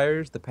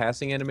vampires, the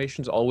passing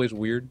animation's always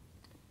weird?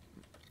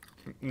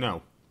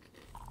 No.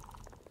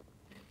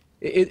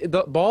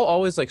 The ball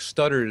always like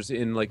stutters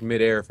in like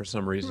midair for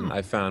some reason.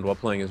 I found while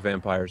playing as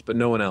vampires, but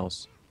no one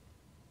else.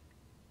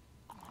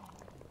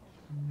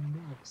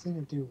 I've seen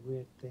it do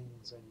weird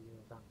things when you're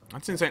a vampire.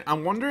 That's insane. I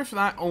wonder if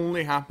that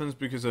only happens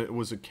because it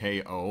was a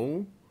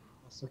KO,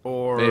 Also,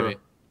 or Maybe.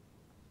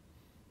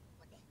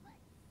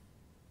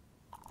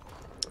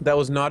 That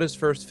was not his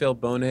first failed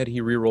bonehead.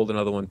 He re-rolled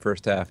another one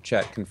first half.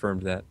 Chat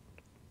confirmed that.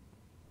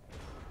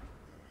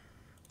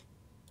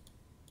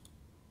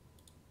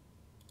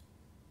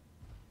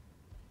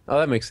 Oh,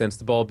 that makes sense.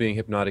 The ball being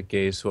hypnotic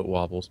gaze, so it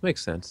wobbles.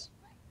 Makes sense.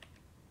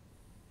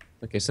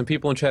 Okay, some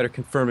people in chat are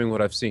confirming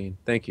what I've seen.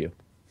 Thank you.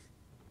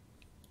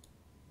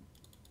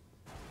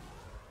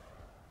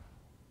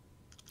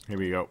 Here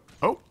we go.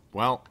 Oh,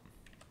 well.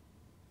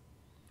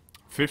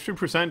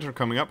 50% are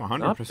coming up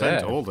 100%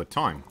 bad. all the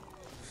time.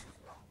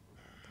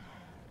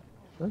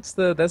 That's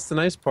the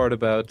nice part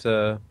about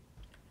oh,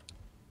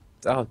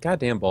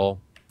 goddamn ball.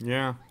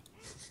 Yeah.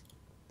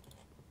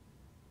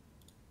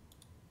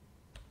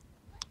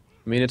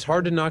 I mean, it's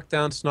hard to knock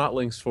down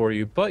snotlings for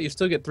you, but you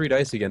still get 3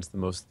 dice against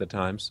them most of the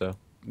time, so.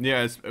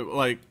 Yeah, it's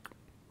like,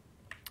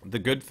 the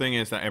good thing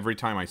is that every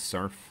time I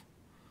surf,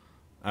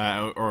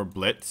 or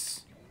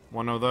blitz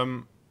one of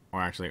them,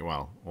 or actually,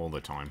 well, all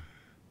the time.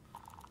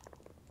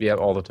 Yeah,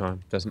 all the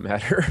time. Doesn't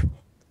matter.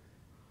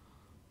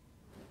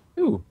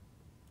 Ooh.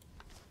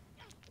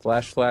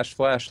 Flash, flash,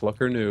 flash,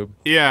 luck or noob.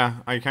 Yeah,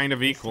 I kind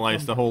of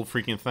equalized the whole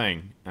freaking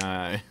thing,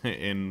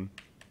 in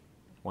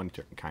one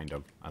turn, kind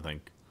of, I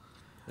think.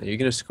 You're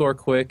going to score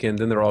quick, and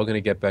then they're all going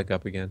to get back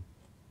up again.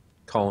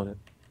 Calling it.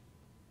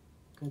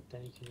 good,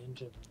 then you can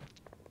injure them.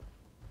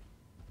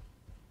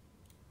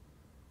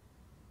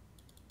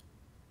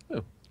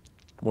 Oh.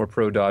 More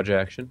pro dodge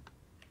action.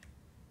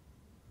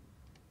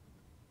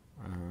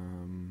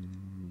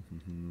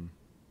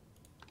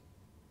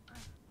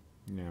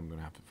 Yeah, I'm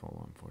gonna have to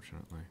follow,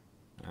 unfortunately.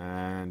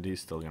 And he's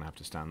still gonna have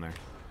to stand there.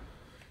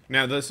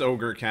 Now, this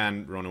ogre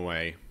can run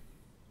away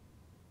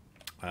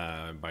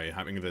by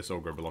having this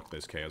ogre block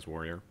this Chaos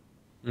Warrior.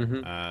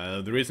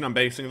 The reason I'm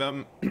basing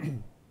them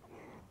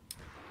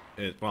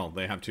is, well,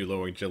 they have too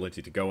low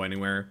agility to go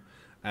anywhere.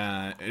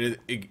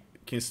 It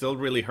can still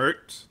really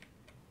hurt,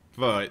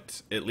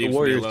 but it The leaves me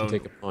Warriors alone. can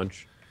take a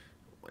punch.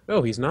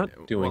 Oh, he's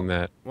not doing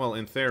that. Well,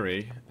 in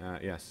theory,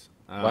 yes.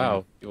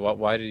 Wow.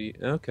 Why did he?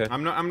 Okay.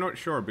 I'm not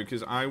sure,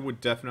 because I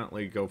would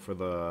definitely go for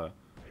the.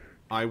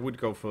 I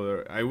would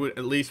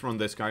at least run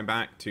this guy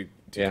back to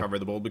Yeah. cover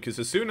the ball, because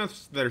as soon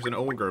as there's an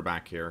ogre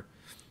back here,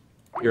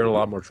 You're in a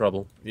lot more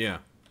trouble. yeah.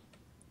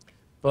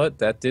 But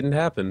that didn't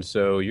happen,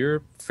 so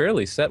you're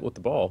fairly set with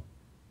the ball.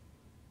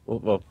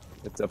 Well,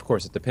 of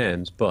course it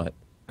depends, but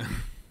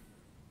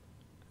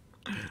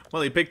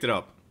Well, he picked it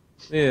up.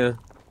 yeah.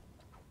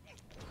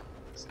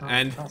 Start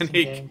And passing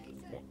he- game.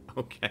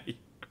 Okay.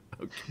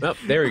 Oh,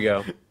 there we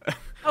go.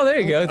 Oh, there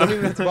you go. Don't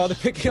even have to bother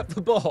picking up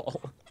the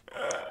ball.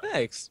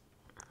 Thanks.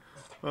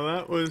 Well,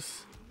 that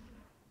was.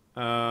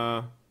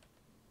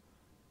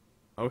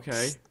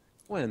 Okay.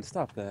 Gwen,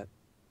 stop that.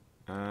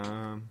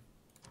 Um.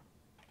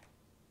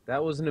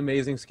 That was an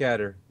amazing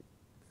scatter.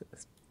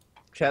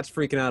 Chat's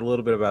freaking out a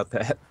little bit about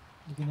that.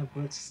 You're gonna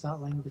blitz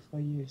start lane before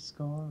you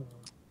score? Or?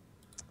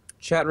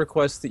 Chat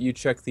requests that you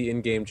check the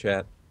in-game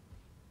chat.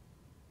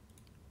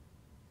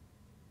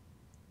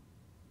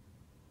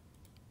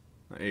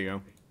 There you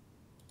go.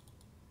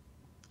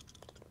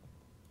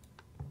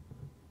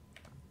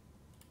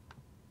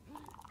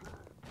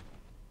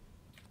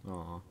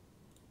 Aw.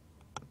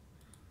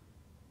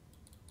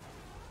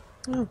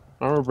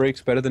 Armor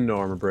break's better than no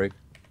armor break.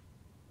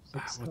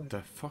 What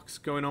the fuck's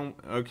going on?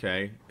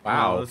 Okay.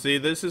 Wow. Well, see,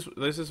 this is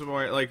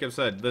why, like I've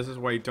said, this is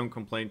why you don't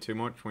complain too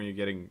much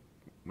when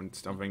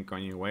stuff ain't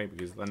going your way,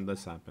 because then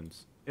this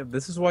happens. Yeah,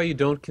 this is why you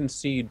don't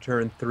concede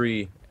turn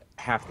 3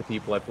 half the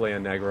people I play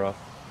on Naggaroth.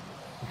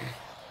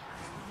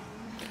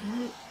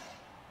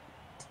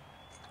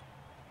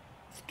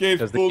 This game's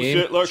 'Cause the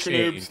bullshit, game look, noob,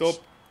 changed. stop.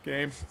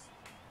 Game.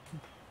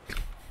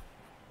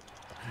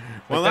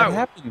 Well, that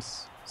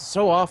happens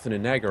so often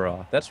in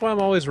Naggaroth. That's why I'm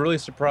always really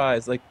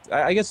surprised. Like,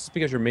 I guess it's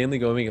because you're mainly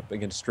going up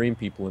against stream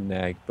people in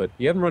Nag, but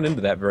you haven't run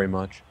into that very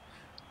much.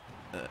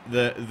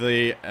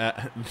 The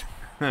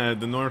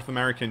the North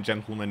American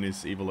gentleman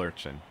is Evil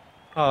Urchin.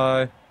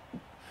 Hi.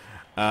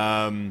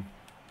 Let's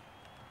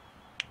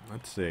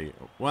see.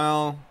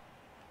 Well,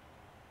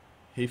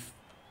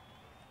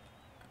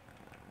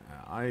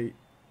 I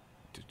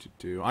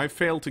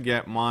failed to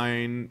get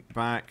mine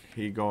back.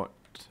 He got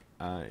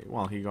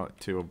well, he got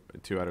two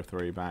out of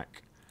 3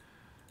 back.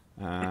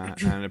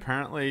 And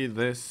apparently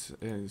this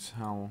is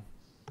how.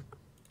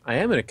 I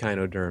am in a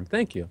Kynoderm.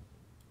 Thank you.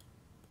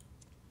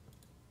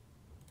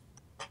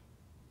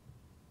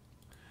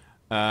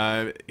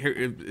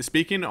 Here,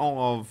 speaking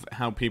of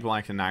how people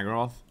act in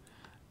Naggaroth,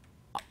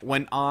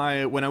 when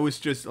I was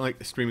just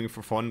like streaming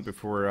for fun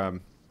before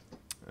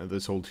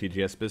this whole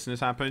TGS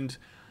business happened,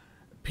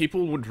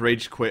 people would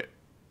rage quit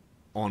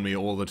on me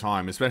all the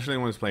time, especially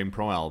when I was playing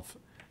Pro Elf.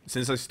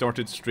 Since I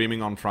started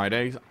streaming on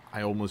Fridays,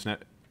 I almost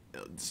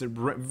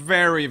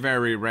very,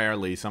 very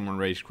rarely someone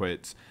rage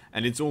quits,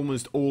 and it's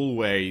almost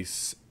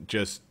always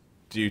just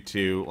due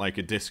to like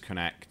a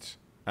disconnect,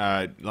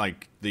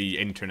 like the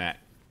internet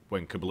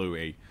went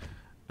kablooey.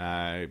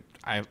 I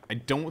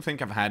don't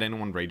think I've had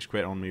anyone rage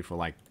quit on me for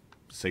like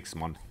 6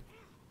 months.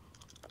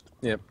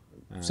 Yep.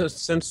 So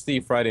since the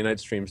Friday night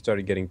stream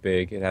started getting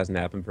big, it hasn't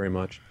happened very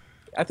much.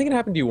 I think it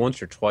happened to you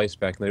once or twice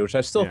back in the day, which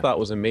I still thought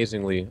was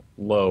amazingly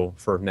low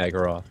for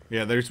Nagaroth.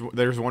 Yeah, there's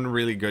one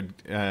really good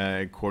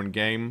Corn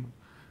game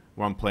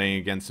where I'm playing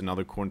against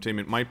another Corn team.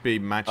 It might be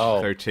match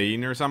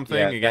 13 or something.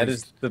 Yeah,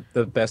 against... that is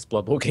the best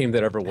Blood Bowl game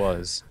that ever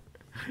was.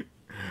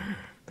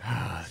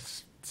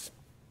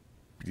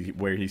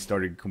 Where he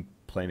started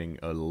complaining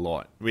a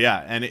lot.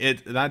 Yeah, and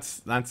that's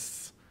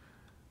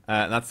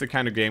the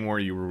kind of game where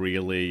you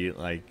really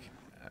like.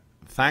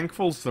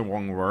 Thankful's the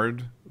wrong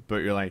word, but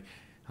you're like,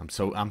 I'm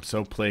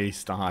so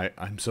pleased.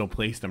 I'm so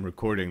pleased I'm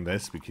recording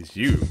this because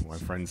you, my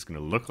friend's gonna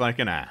look like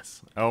an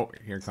ass. Oh,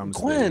 here comes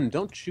Glenn.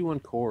 Don't chew on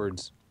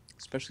cords,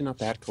 especially not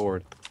that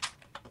cord.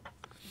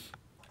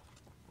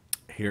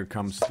 Here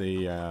comes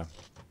the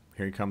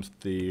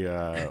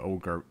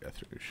ogre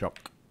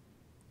shock.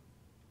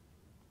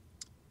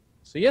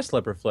 So yes,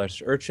 leopard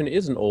flesh. Urchin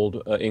is an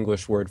old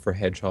English word for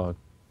hedgehog.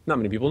 Not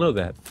many people know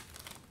that.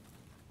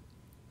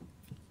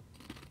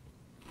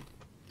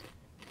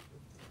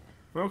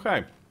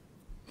 Okay.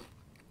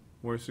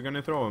 Where's he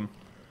gonna throw him?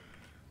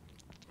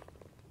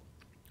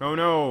 Oh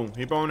no,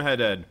 he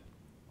boneheaded.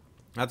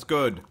 That's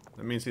good.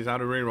 That means he's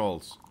out of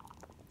rerolls.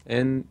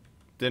 And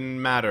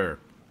Didn't matter.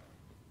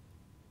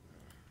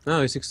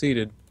 no, he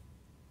succeeded.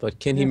 But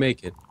can he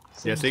make it?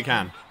 Yes, he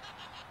can.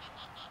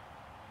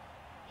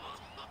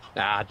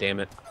 Ah, damn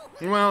it.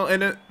 Well,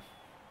 in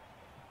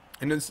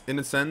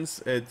a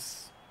sense,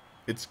 it's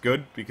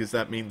good because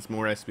that means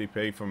more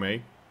SPP for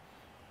me.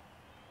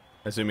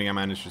 Assuming I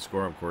manage to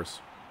score, of course.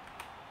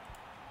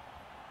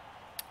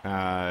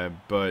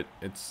 But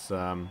it's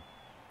Well,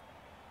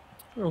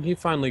 he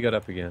finally got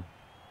up again.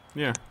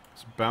 yeah,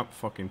 it's about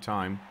fucking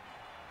time.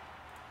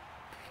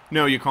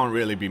 No, you can't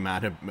really be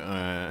mad at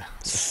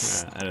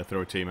at a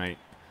throw teammate.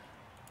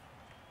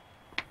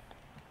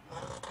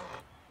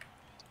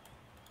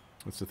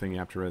 That's the thing you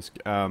have to risk.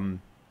 So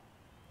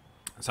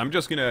I'm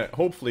just gonna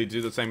hopefully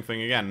do the same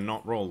thing again,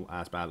 not roll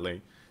as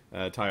badly,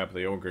 tie up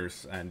the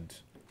ogres, and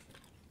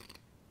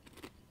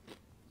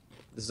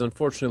This is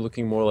unfortunately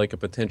looking more like a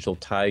potential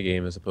tie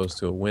game as opposed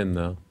to a win,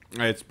 though.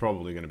 it's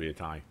probably gonna be a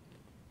tie.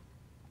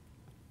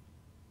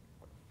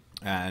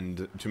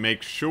 And to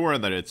make sure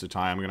that it's a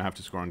tie, I'm gonna have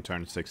to score on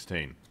turn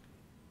 16.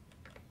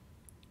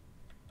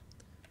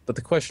 But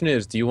the question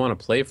is, do you want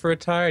to play for a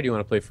tie or do you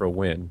want to play for a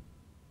win?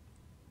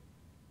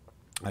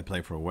 I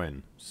play for a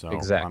win, so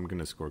Exactly. I'm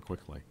gonna score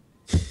quickly.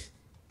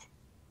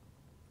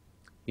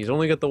 He's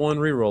only got the one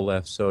reroll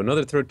left, so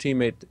another throw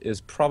teammate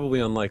is probably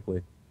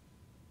unlikely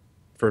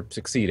for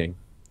succeeding.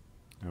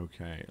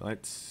 Okay,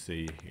 let's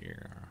see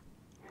here.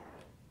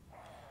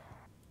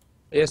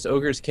 Yes,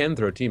 ogres can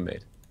throw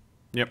teammate,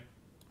 Yep.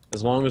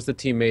 as long as the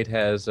teammate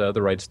has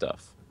the right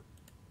stuff.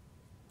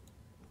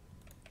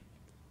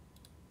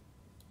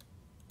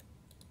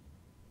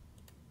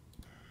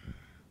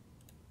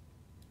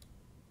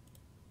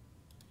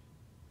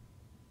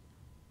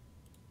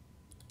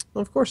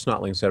 Well, of course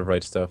Snotlings have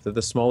right stuff. They're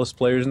the smallest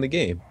players in the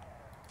game.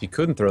 If you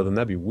couldn't throw them,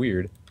 that'd be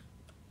weird.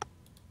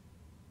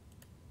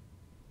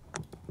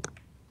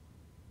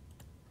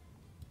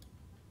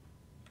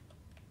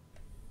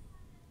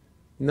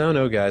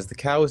 No, guys. The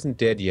cow isn't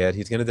dead yet.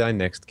 He's gonna die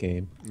next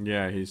game.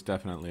 Yeah, he's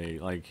definitely,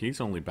 like,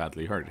 he's only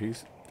badly hurt.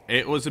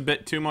 It was a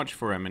bit too much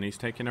for him, and he's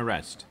taking a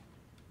rest.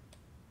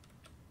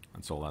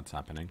 That's all that's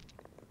happening.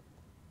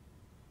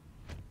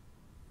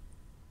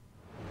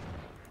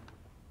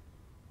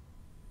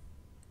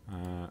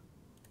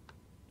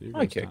 You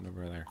Hi, can Kick. stand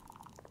over there.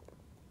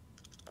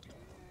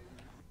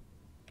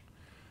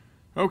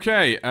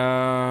 Okay,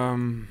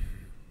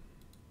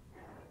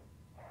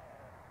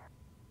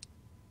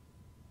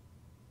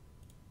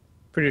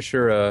 Pretty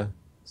sure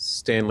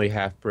Stanley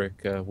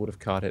Halfbrick would have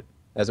caught it.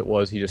 As it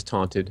was, he just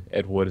taunted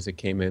Ed Wood as it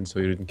came in,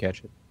 so he didn't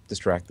catch it.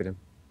 Distracted him.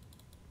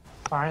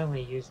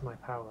 Finally used my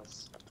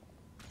powers.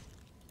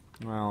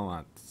 well,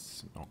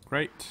 that's not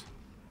great.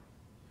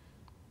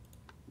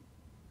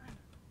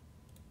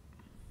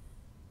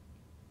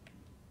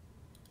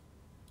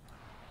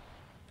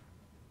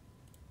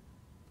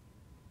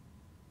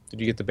 Did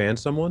you get to ban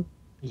someone?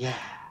 Yeah.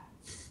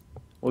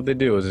 What'd they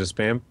do? Was it a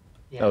spam?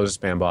 Yeah. That was a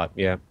spam bot,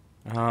 yeah.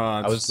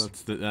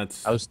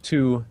 That's I was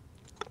too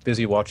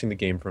busy watching the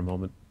game for a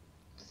moment.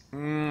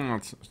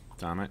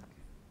 damn it.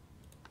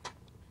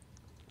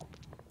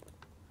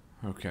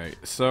 Okay,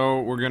 so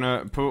we're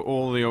gonna put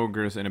all the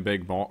ogres in a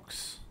big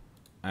box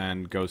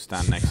and go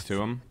stand next to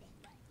them.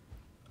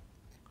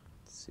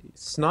 Let's see.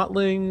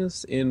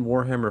 Snotlings in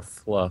Warhammer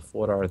Fluff,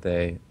 what are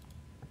they?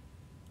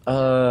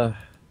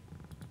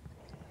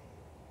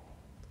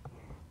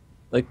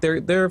 Like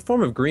they're a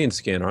form of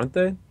greenskin, aren't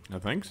they? I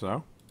think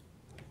so.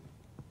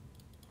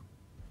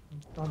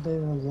 Are they the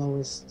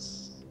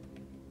lowest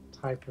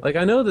type of... Like,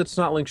 I know that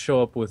snotlings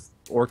show up with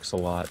orcs a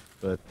lot,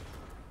 but...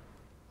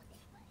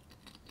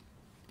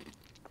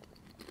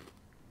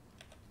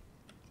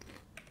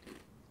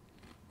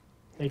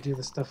 They do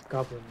the stuff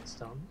goblins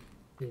don't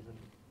even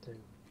do.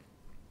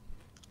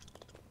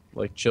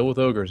 Like, chill with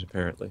ogres,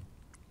 apparently.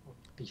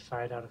 Be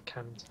fired out of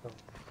cannons.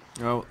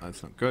 Oh,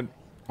 that's not good.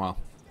 Well,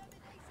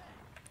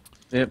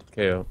 Yep,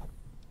 KO.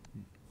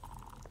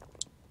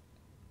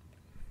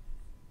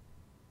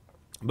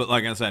 but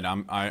like I said,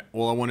 all I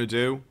want to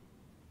do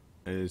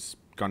is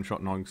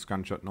gunshot noise,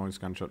 gunshot noise,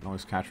 gunshot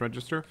noise, cash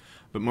register.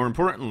 But more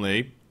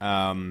importantly,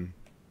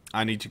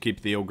 I need to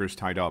keep the ogres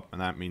tied up,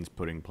 and that means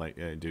putting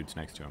dudes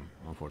next to him,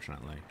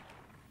 unfortunately.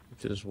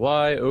 Which is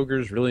why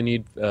ogres really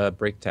need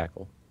break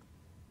tackle.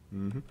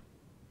 Mm-hmm.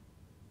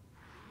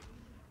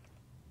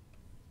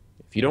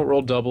 If you don't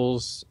roll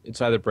doubles,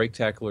 it's either break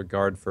tackle or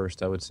guard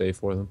first, I would say,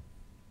 for them.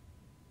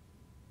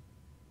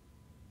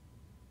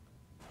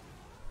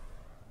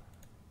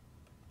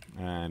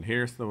 And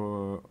here's the...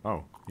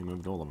 Oh, he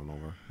moved all of them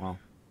over. Well,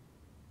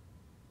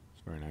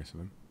 it's very nice of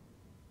him.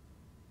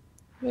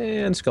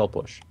 And skull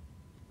push.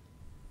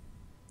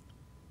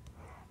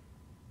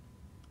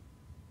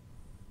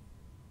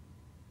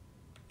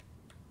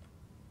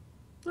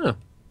 Oh,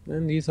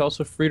 and he's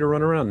also free to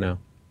run around now.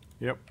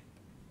 Yep.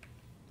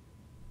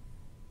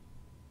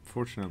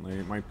 Fortunately,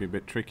 it might be a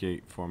bit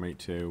tricky for me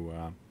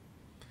to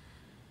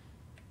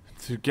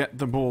get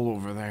the ball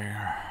over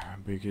there,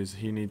 because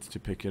he needs to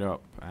pick it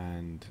up,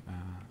 and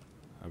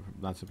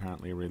that's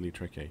apparently really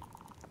tricky.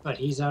 But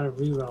he's out of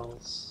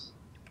rerolls.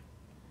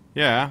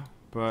 Yeah,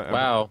 but...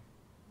 Wow.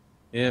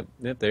 Yep,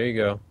 there you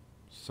go.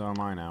 So am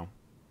I now.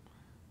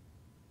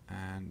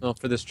 And... Well,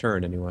 for this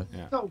turn, anyway.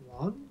 Yeah. Got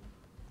one.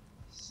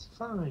 It's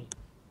fine.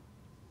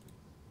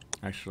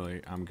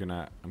 Actually, I'm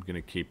gonna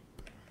keep...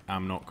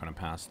 I'm not gonna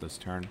pass this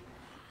turn.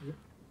 Yep.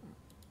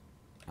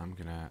 I'm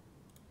gonna...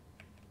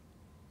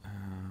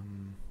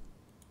 I'm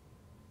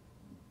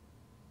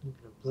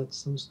gonna blitz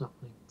some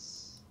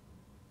snotlings.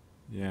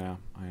 Yeah,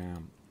 I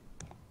am.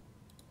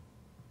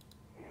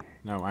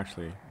 No,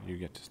 actually, you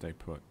get to stay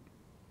put.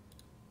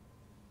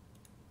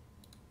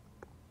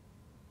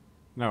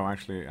 No,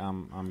 actually,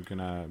 I'm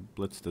gonna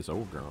blitz this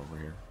ogre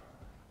over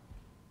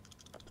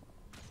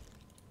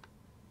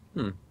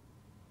here.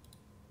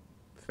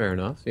 Fair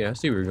enough. Yeah, I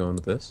see where you're going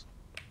with this.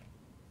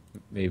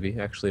 Maybe.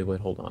 Actually, wait,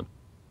 hold on.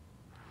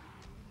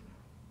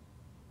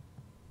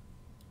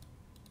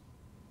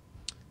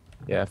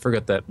 Yeah, I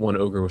forgot that one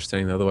ogre was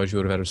staying there, otherwise you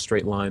would have had a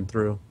straight line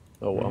through.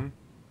 Oh well.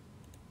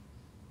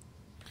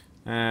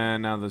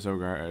 And now this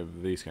ogre,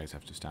 these guys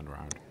have to stand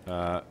around.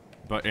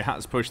 But it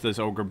has pushed this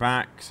ogre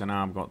back, so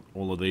now I've got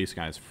all of these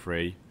guys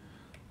free.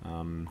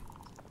 And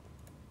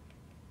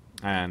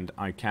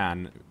I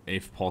can,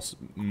 if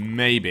possible,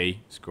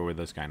 maybe score with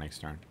this guy next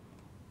turn.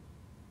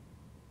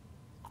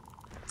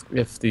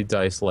 If the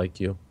dice like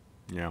you.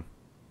 Yeah.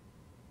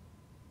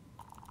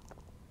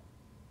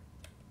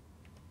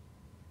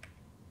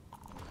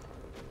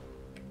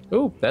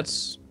 Oh,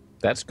 that's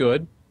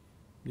good.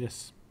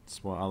 Yes,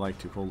 it's what I like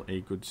to call a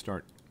good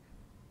start.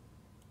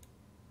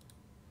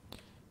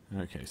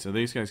 Okay, so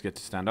these guys get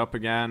to stand up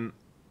again.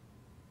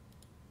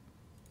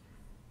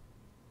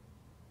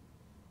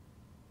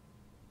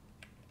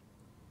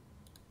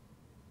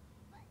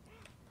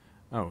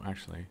 Oh,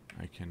 actually,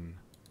 I can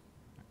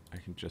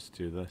just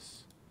do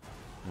this,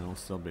 and it'll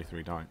still be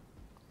 3 die.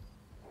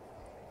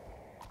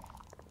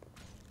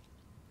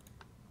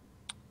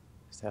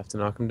 Just have to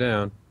knock him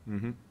down.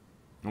 Mm-hmm.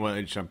 Well,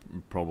 it should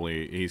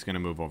probably... He's going to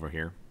move over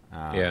here.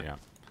 Yeah.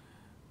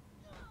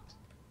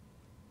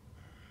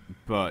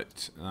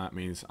 But that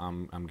means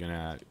I'm going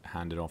to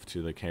hand it off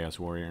to the Chaos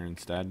Warrior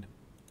instead.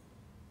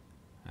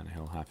 And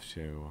he'll have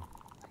to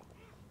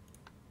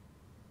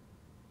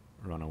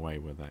run away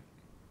with it.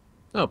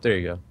 Oh, there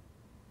you go.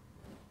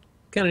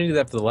 Kind of needed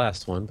that for the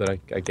last one, but I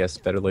guess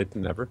better late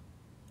than never.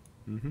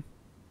 Mm-hmm.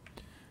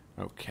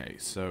 Okay,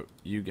 so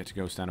you get to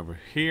go stand over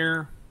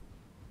here.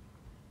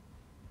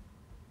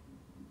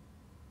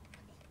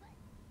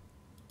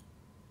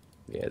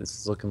 Yeah, this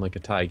is looking like a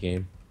tie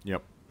game.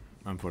 Yep.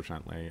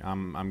 Unfortunately,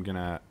 I'm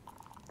gonna...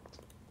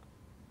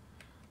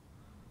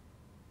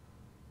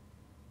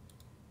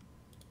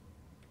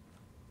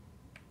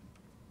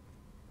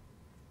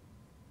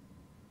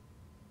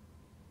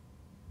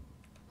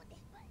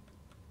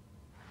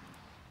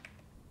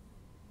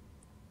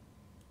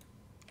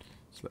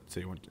 So let's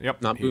see what...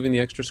 Yep. Not moving the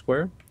extra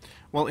square?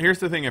 Well, here's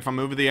the thing. If I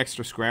move the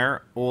extra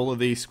square, all of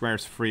these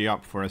squares free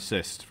up for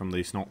assist from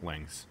these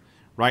snotlings.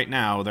 Right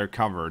now, they're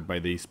covered by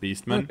these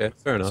beastmen. Okay,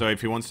 fair enough. So if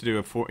he wants to do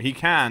a 4... He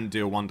can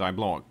do a 1-die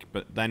block,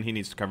 but then he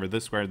needs to cover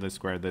this square, this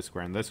square, this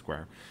square, and this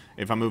square.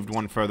 If I moved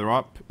one further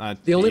up...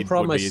 the only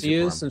problem I see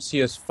is, since he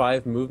has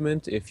 5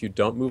 movement, if you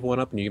don't move one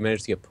up and you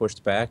manage to get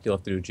pushed back, you'll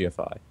have to do a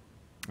GFI.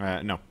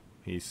 No.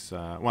 He's...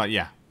 well,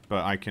 yeah.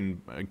 But I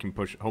can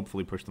push...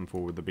 Hopefully push them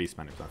forward with the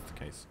beastmen, if that's the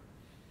case.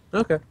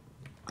 Okay.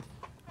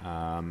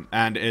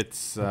 And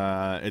it's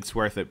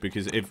worth it,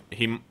 because if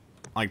he...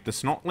 Like, the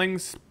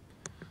snotlings...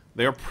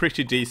 They are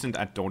pretty decent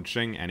at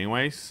dodging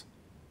anyways.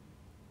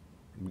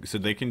 So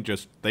they can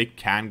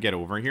get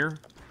over here.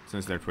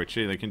 Since they're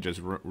twitchy, they can just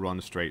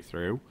run straight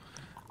through.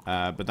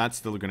 But that's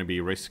still going to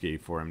be risky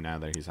for him now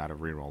that he's out of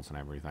rerolls and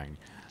everything.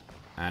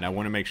 And I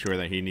want to make sure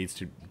that he needs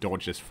to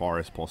dodge as far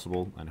as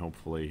possible, and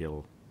hopefully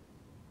he'll...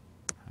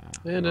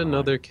 and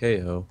another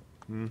KO.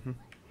 Mm-hmm.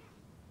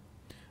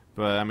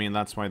 But, I mean,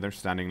 that's why they're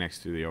standing next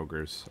to the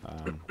Ogres.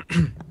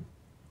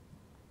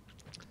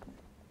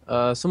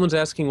 Someone's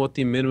asking what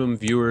the minimum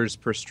viewers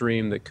per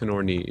stream that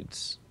cKnoor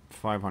needs.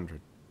 500.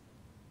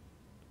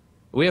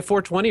 We have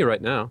 420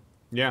 right now.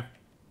 Yeah.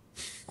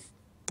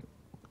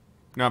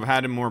 No, I've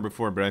had it more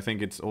before, but I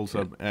think it's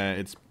also,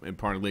 it's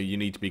partly you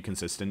need to be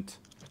consistent.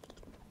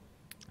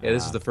 Yeah,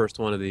 this is the first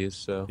one of these,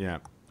 so... Yeah.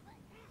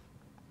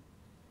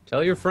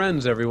 Tell your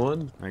friends,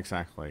 everyone.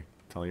 Exactly.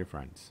 Tell your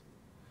friends.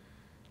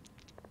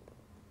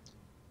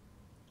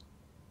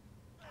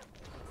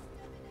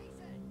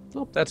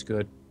 Oh, that's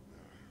good.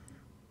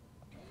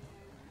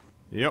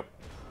 Yep.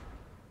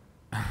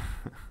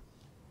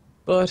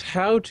 But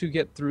how to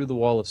get through the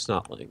wall of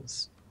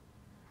snotlings?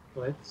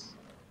 Blitz.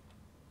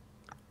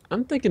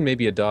 I'm thinking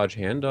maybe a dodge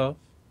handoff.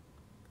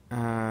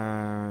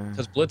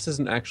 Because Because Blitz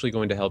isn't actually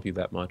going to help you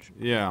that much.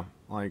 yeah,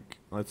 like,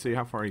 let's see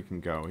how far he can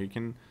go. We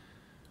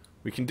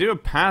can do a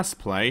pass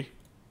play.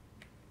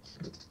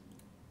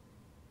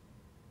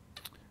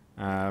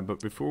 But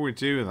before we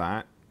do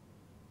that,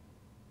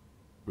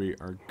 we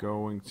are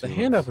going to... The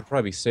handoff would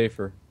probably be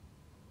safer.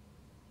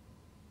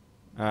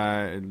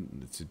 yeah,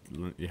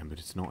 but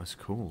it's not as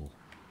cool.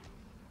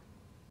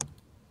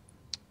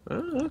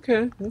 Oh,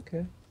 okay,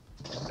 okay.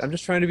 I'm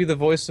just trying to be the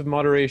voice of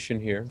moderation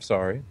here.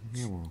 Sorry.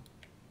 Yeah, well.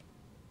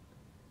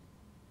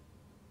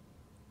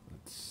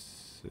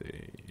 Let's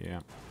see, yeah.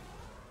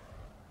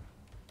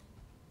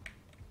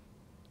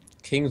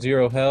 King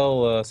Zero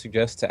Hell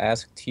suggests to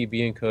ask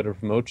TB and Co to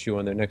promote you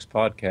on their next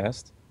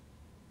podcast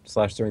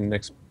 / during the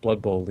next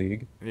Blood Bowl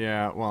League.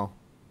 Yeah, well...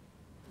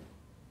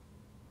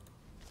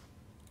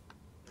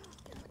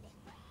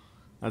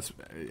 That's...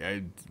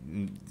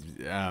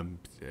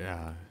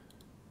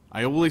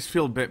 I always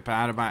feel a bit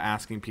bad about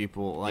asking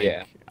people, like...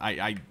 Yeah.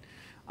 I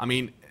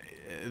mean,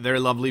 they're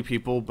lovely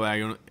people, but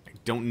I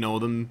don't know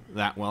them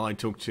that well. I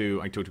talk to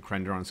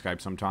Krender on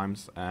Skype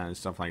sometimes, and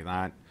stuff like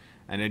that.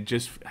 And it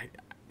just...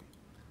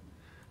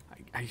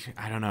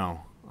 I don't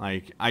know.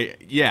 Like,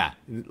 yeah,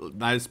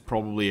 that is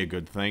probably a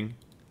good thing.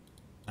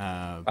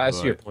 I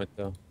see your point,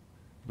 though.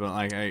 But,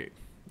 like, I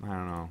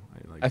don't know.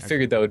 I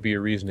figured that would be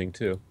your reasoning,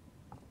 too.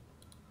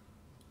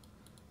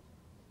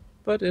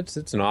 But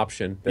it's an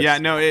option. Yeah,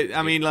 no,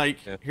 I mean,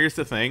 like, yeah. Here's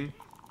the thing.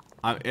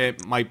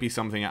 It might be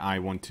something I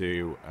want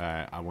to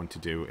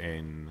do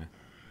in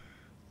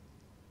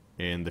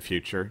the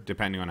future,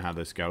 depending on how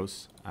this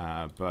goes.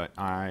 But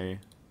I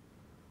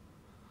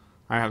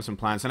have some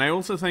plans, and I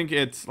also think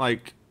it's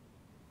like,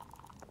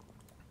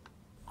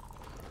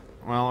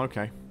 well,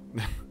 okay.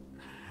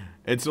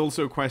 It's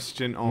also a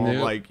question of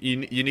like you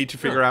need to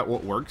figure out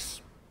what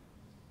works.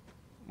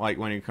 Like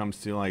when it comes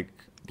to like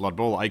Blood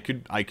Bowl, I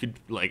can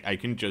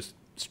just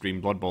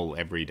stream Blood Bowl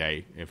every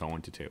day if I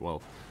wanted to.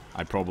 Well,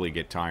 I'd probably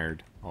get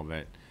tired of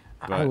it.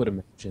 But, I would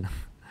imagine.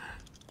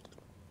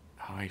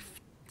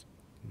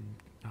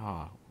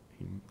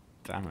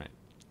 Damn it.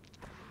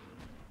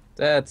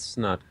 That's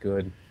not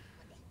good.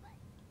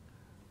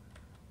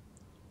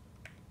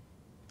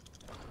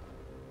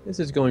 This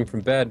is going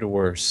from bad to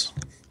worse.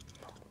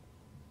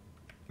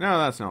 No,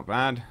 that's not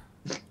bad.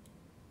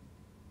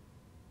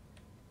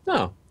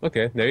 Oh,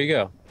 okay, there you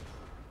go.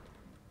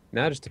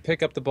 Now just to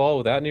pick up the ball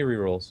without any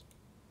rerolls.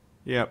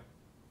 Yep.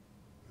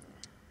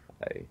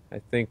 I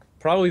think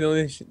probably the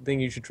only thing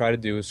you should try to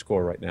do is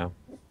score right now.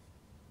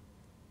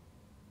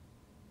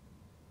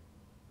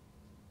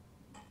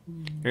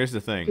 Here's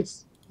the thing.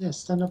 Yeah,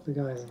 stand up the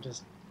guys and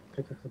just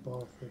pick up the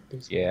ball for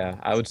big score. Yeah,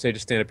 I would say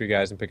just stand up your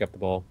guys and pick up the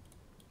ball.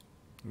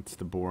 It's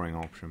the boring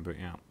option, but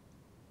yeah.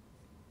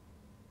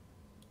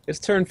 It's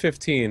turn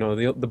 15. Oh,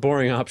 the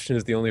boring option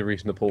is the only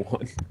reason to pull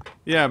one.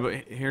 Yeah, but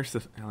here's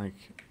the like,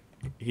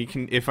 he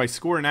can, if I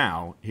score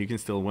now, he can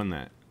still win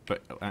that.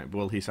 But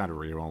well, he's out of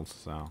rerolls,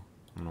 so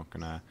I'm not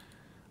gonna.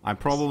 I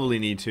probably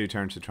need 2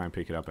 turns to try and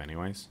pick it up,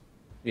 anyways.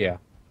 Yeah.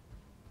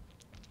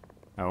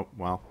 Oh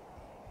well.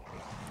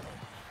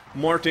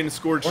 Martin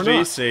Scorch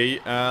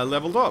JC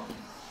leveled up.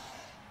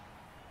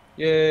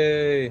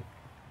 Yay!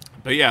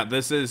 But yeah,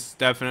 this is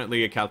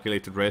definitely a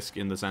calculated risk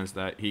in the sense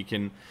that he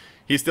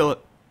still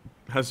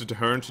has a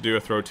turn to do a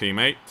throw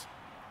teammate.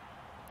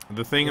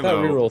 The thing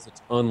Without though, rerolls,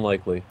 it's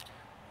unlikely.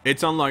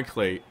 it's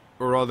unlikely,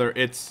 or rather,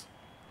 it's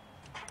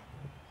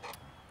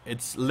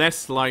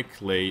less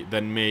likely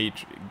than me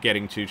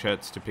getting 2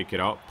 shots to pick it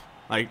up.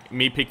 Like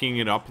me picking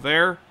it up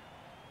there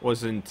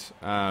wasn't.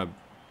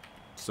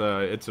 So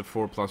it's a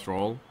 4+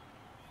 roll.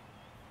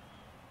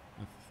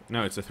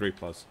 No, it's a 3+.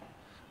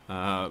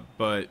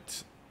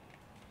 But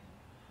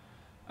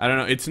I don't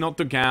know. It's not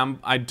the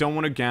I don't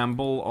want to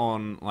gamble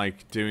on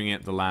like doing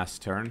it the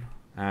last turn,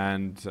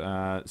 and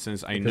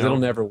since I know it'll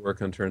never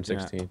work on turn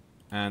 16.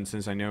 and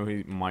since I know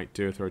he might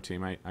do a throw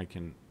teammate, I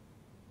can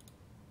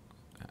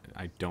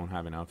I don't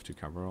have enough to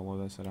cover all of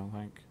this, I don't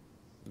think.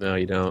 No,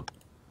 you don't.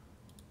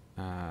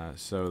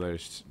 So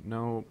there's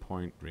no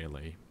point,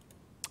 really.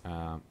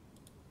 Yeah,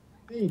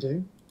 you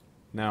do.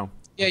 No.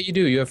 Yeah, you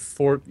do. You have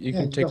 4. You Yeah,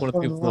 can you take got one of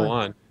 4 the on people the from the line.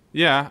 line.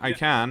 Yeah, I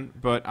can,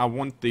 but I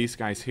want these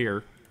guys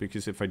here,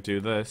 because if I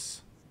do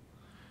this,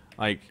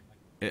 like,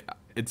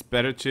 it's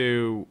better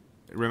to...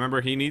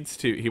 Remember, he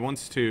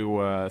wants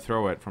to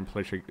throw it from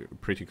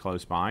pretty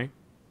close by.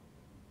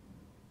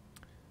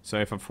 So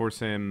if I force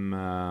him...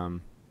 how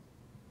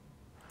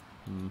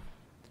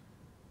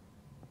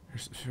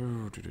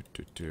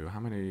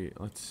many...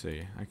 Let's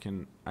see. I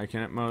can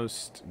at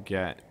most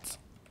get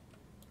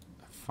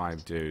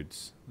 5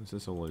 dudes. This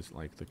is always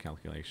like the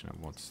calculation of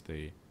what's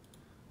the...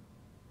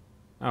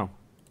 Oh.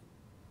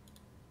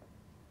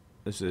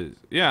 This is...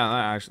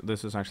 Yeah,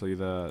 this is actually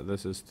the...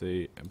 This is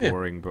the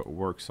boring but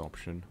works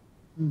option.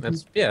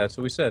 That's that's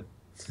what we said.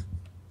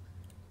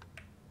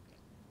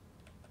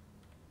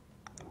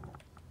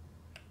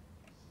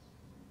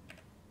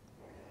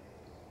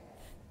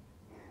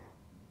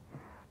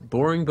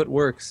 Boring but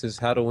works is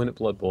how to win at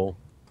Blood Bowl.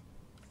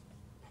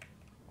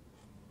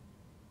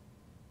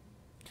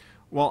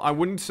 Well, I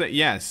wouldn't say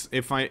yes.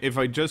 If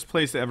I just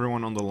placed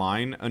everyone on the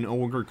line, an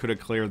ogre could have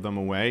cleared them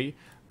away,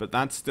 but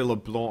that's still a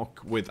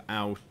block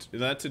without...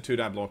 That's a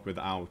 2-die block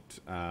without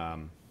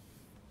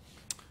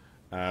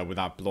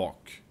without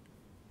block,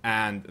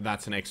 and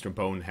that's an extra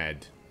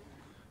bonehead.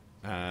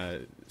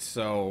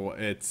 So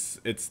it's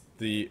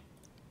the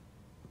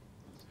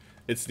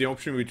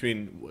option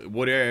between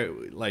what I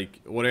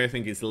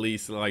think is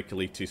least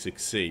likely to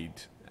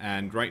succeed,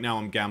 and right now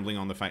I'm gambling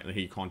on the fact that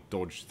he can't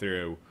dodge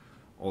through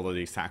all of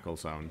these tackle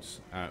zones,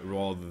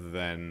 rather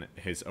than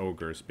his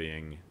ogres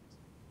being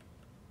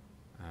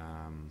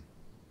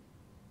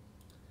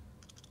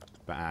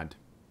bad.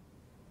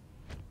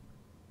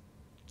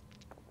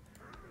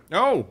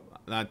 Oh,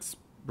 that's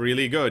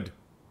really good.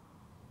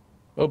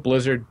 Oh,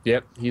 Blizzard.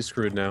 Yep, he's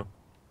screwed now.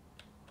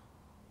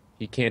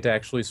 He can't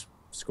actually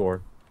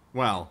score.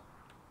 Well,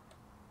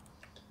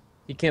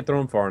 He can't throw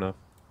him far enough.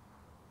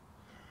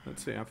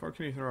 let's see, how far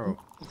can he throw?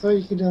 I thought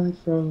you could only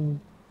throw the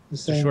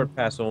It's same. a short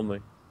pass only.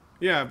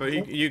 Yeah, but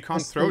you can't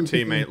That's throw what you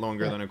can teammate do,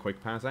 longer yeah. than a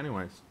quick pass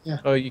anyways.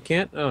 Oh, you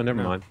can't? Oh,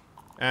 never No. mind.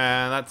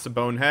 And that's a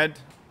bonehead,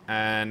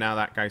 and now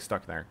that guy's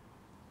stuck there.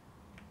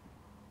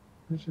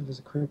 I'm not sure if it's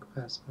a quick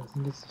pass, but I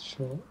think it's a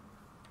short.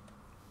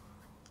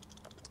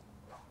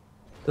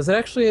 Does it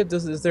actually...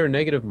 is there a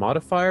negative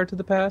modifier to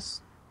the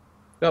pass?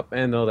 Oh,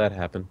 and no, that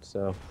happened,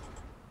 so...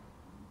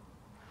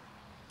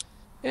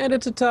 And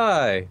it's a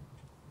tie!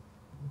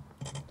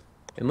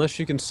 Unless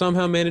you can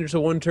somehow manage a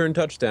 1-turn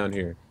touchdown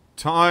here.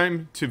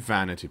 Time to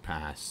vanity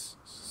pass.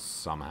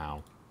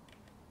 Somehow.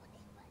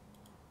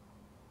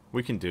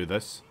 We can do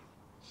this.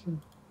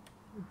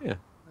 Yeah.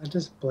 I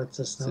just blitz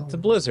us now. It's a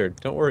Blizzard.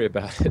 Don't worry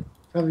about it.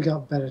 Probably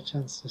got better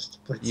chances to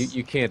blitz.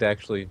 You can't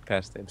actually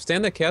pass to him.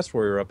 Stand that Cast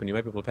Warrior up and you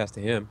might be able to pass to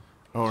him.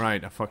 Oh,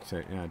 right, I fucked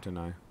it. Yeah, didn't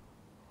I?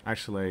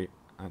 Actually,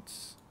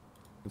 let's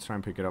try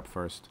and pick it up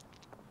first.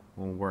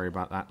 We'll worry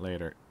about that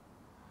later.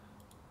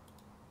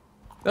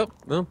 Oh,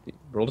 well, he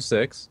rolled a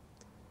 6.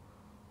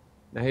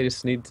 Now you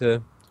just need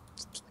to...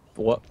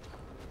 What?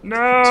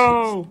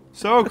 No!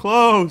 So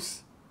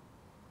close!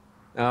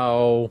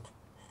 Oh,